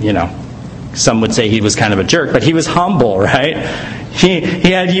 Some would say he was kind of a jerk, but he was humble, right? He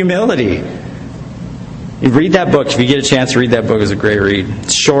had humility. Read that book. If you get a chance to read that book, it's a great read.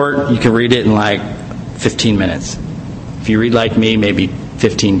 It's short. You can read it in like 15 minutes. If you read like me, maybe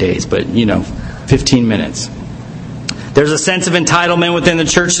 15 days, but 15 minutes. There's a sense of entitlement within the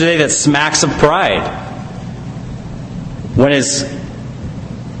church today that smacks of pride, which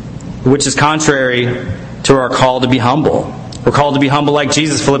is contrary to our call to be humble. We're called to be humble like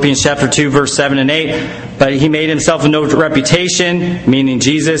Jesus, Philippians chapter 2, verse 7 and 8. But he made himself of no reputation, meaning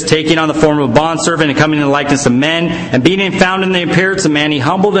Jesus, taking on the form of a bondservant and coming in the likeness of men, and being found in the appearance of man, he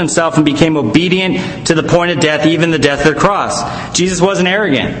humbled himself and became obedient to the point of death, even the death of the cross. Jesus wasn't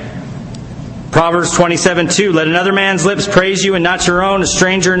arrogant. Proverbs 27:2, let another man's lips praise you and not your own, a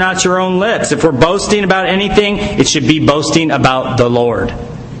stranger and not your own lips. If we're boasting about anything, it should be boasting about the Lord.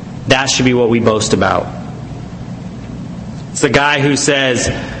 That should be what we boast about. It's the guy who says,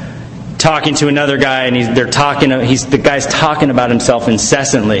 talking to another guy, and the guy's talking about himself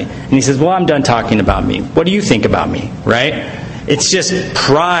incessantly. And he says, well, I'm done talking about me. What do you think about me? Right? It's just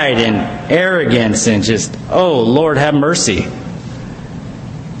pride and arrogance and just, oh, Lord, have mercy.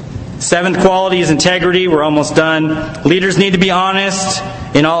 Seventh quality is integrity. We're almost done. Leaders need to be honest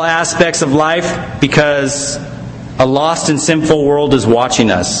in all aspects of life because a lost and sinful world is watching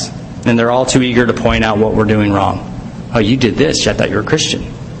us. And they're all too eager to point out what we're doing wrong. Oh, you did this. I thought you were a Christian.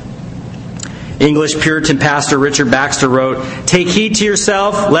 English Puritan pastor Richard Baxter wrote, take heed to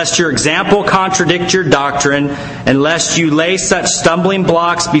yourself, lest your example contradict your doctrine, and lest you lay such stumbling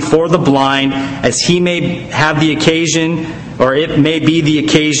blocks before the blind as he may have the occasion, or it may be the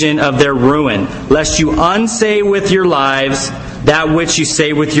occasion of their ruin. Lest you unsay with your lives that which you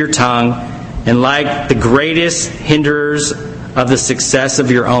say with your tongue, and like the greatest hinderers of the success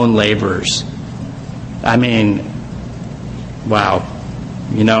of your own labors. I mean, wow.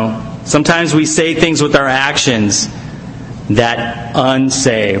 Sometimes we say things with our actions that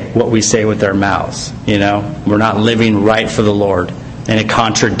unsay what we say with our mouths. We're not living right for the Lord. And it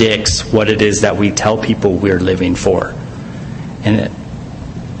contradicts what it is that we tell people we're living for. And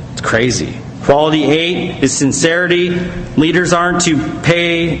it's crazy. Quality 8 is sincerity. Leaders aren't to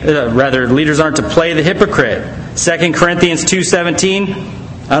play the hypocrite. 2 Corinthians 2:17.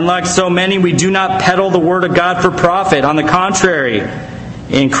 Unlike so many, we do not peddle the word of God for profit. On the contrary,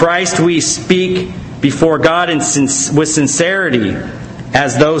 in Christ we speak before God with sincerity,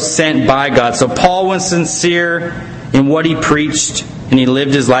 as those sent by God. So Paul was sincere in what he preached, and he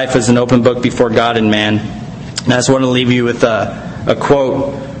lived his life as an open book before God and man. And I just want to leave you with a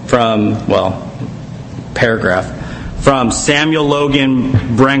quote paragraph from Samuel Logan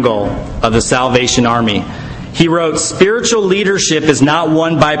Brengel of the Salvation Army. He wrote, spiritual leadership is not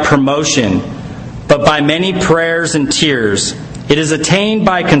won by promotion, but by many prayers and tears. It is attained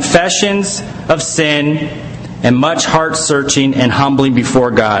by confessions of sin and much heart searching and humbling before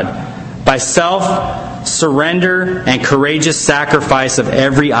God, by self-surrender and courageous sacrifice of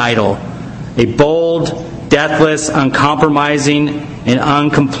every idol, a bold, deathless, uncompromising, and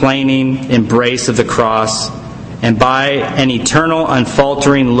uncomplaining embrace of the cross, and by an eternal,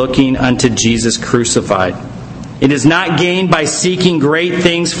 unfaltering looking unto Jesus crucified. It is not gained by seeking great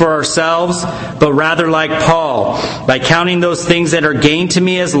things for ourselves, but rather like Paul, by counting those things that are gained to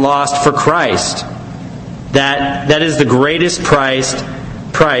me as lost for Christ. That is the greatest price,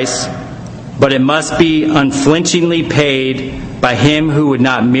 but it must be unflinchingly paid by him who would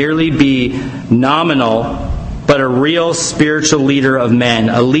not merely be nominal, but a real spiritual leader of men,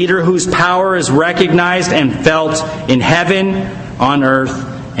 a leader whose power is recognized and felt in heaven, on earth,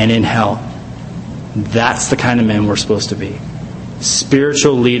 and in hell. That's the kind of men we're supposed to be.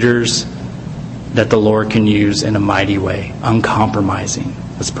 Spiritual leaders that the Lord can use in a mighty way, uncompromising.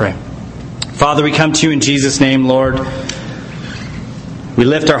 Let's pray. Father, we come to you in Jesus' name, Lord. We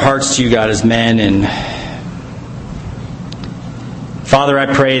lift our hearts to you, God, as men. And Father,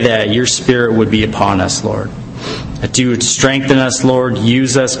 I pray that your Spirit would be upon us, Lord. That you would strengthen us, Lord.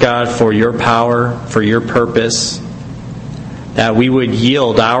 Use us, God, for your power, for your purpose. That we would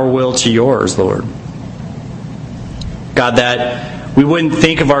yield our will to yours, Lord. God, that we wouldn't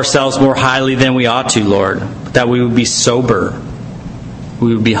think of ourselves more highly than we ought to, Lord. But that we would be sober.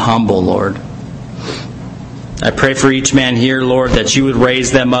 We would be humble, Lord. I pray for each man here, Lord, that you would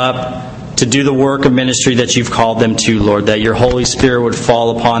raise them up to do the work of ministry that you've called them to, Lord. That your Holy Spirit would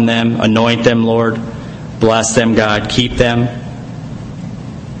fall upon them, anoint them, Lord. Bless them, God. Keep them.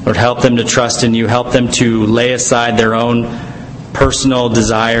 Lord, help them to trust in you. Help them to lay aside their own personal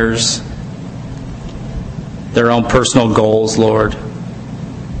desires, their own personal goals, Lord,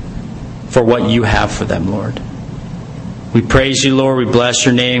 for what you have for them, Lord. We praise you, Lord. We bless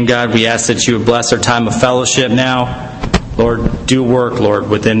your name, God. We ask that you would bless our time of fellowship now. Lord, do work, Lord,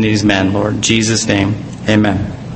 within these men, Lord. In Jesus' name, amen.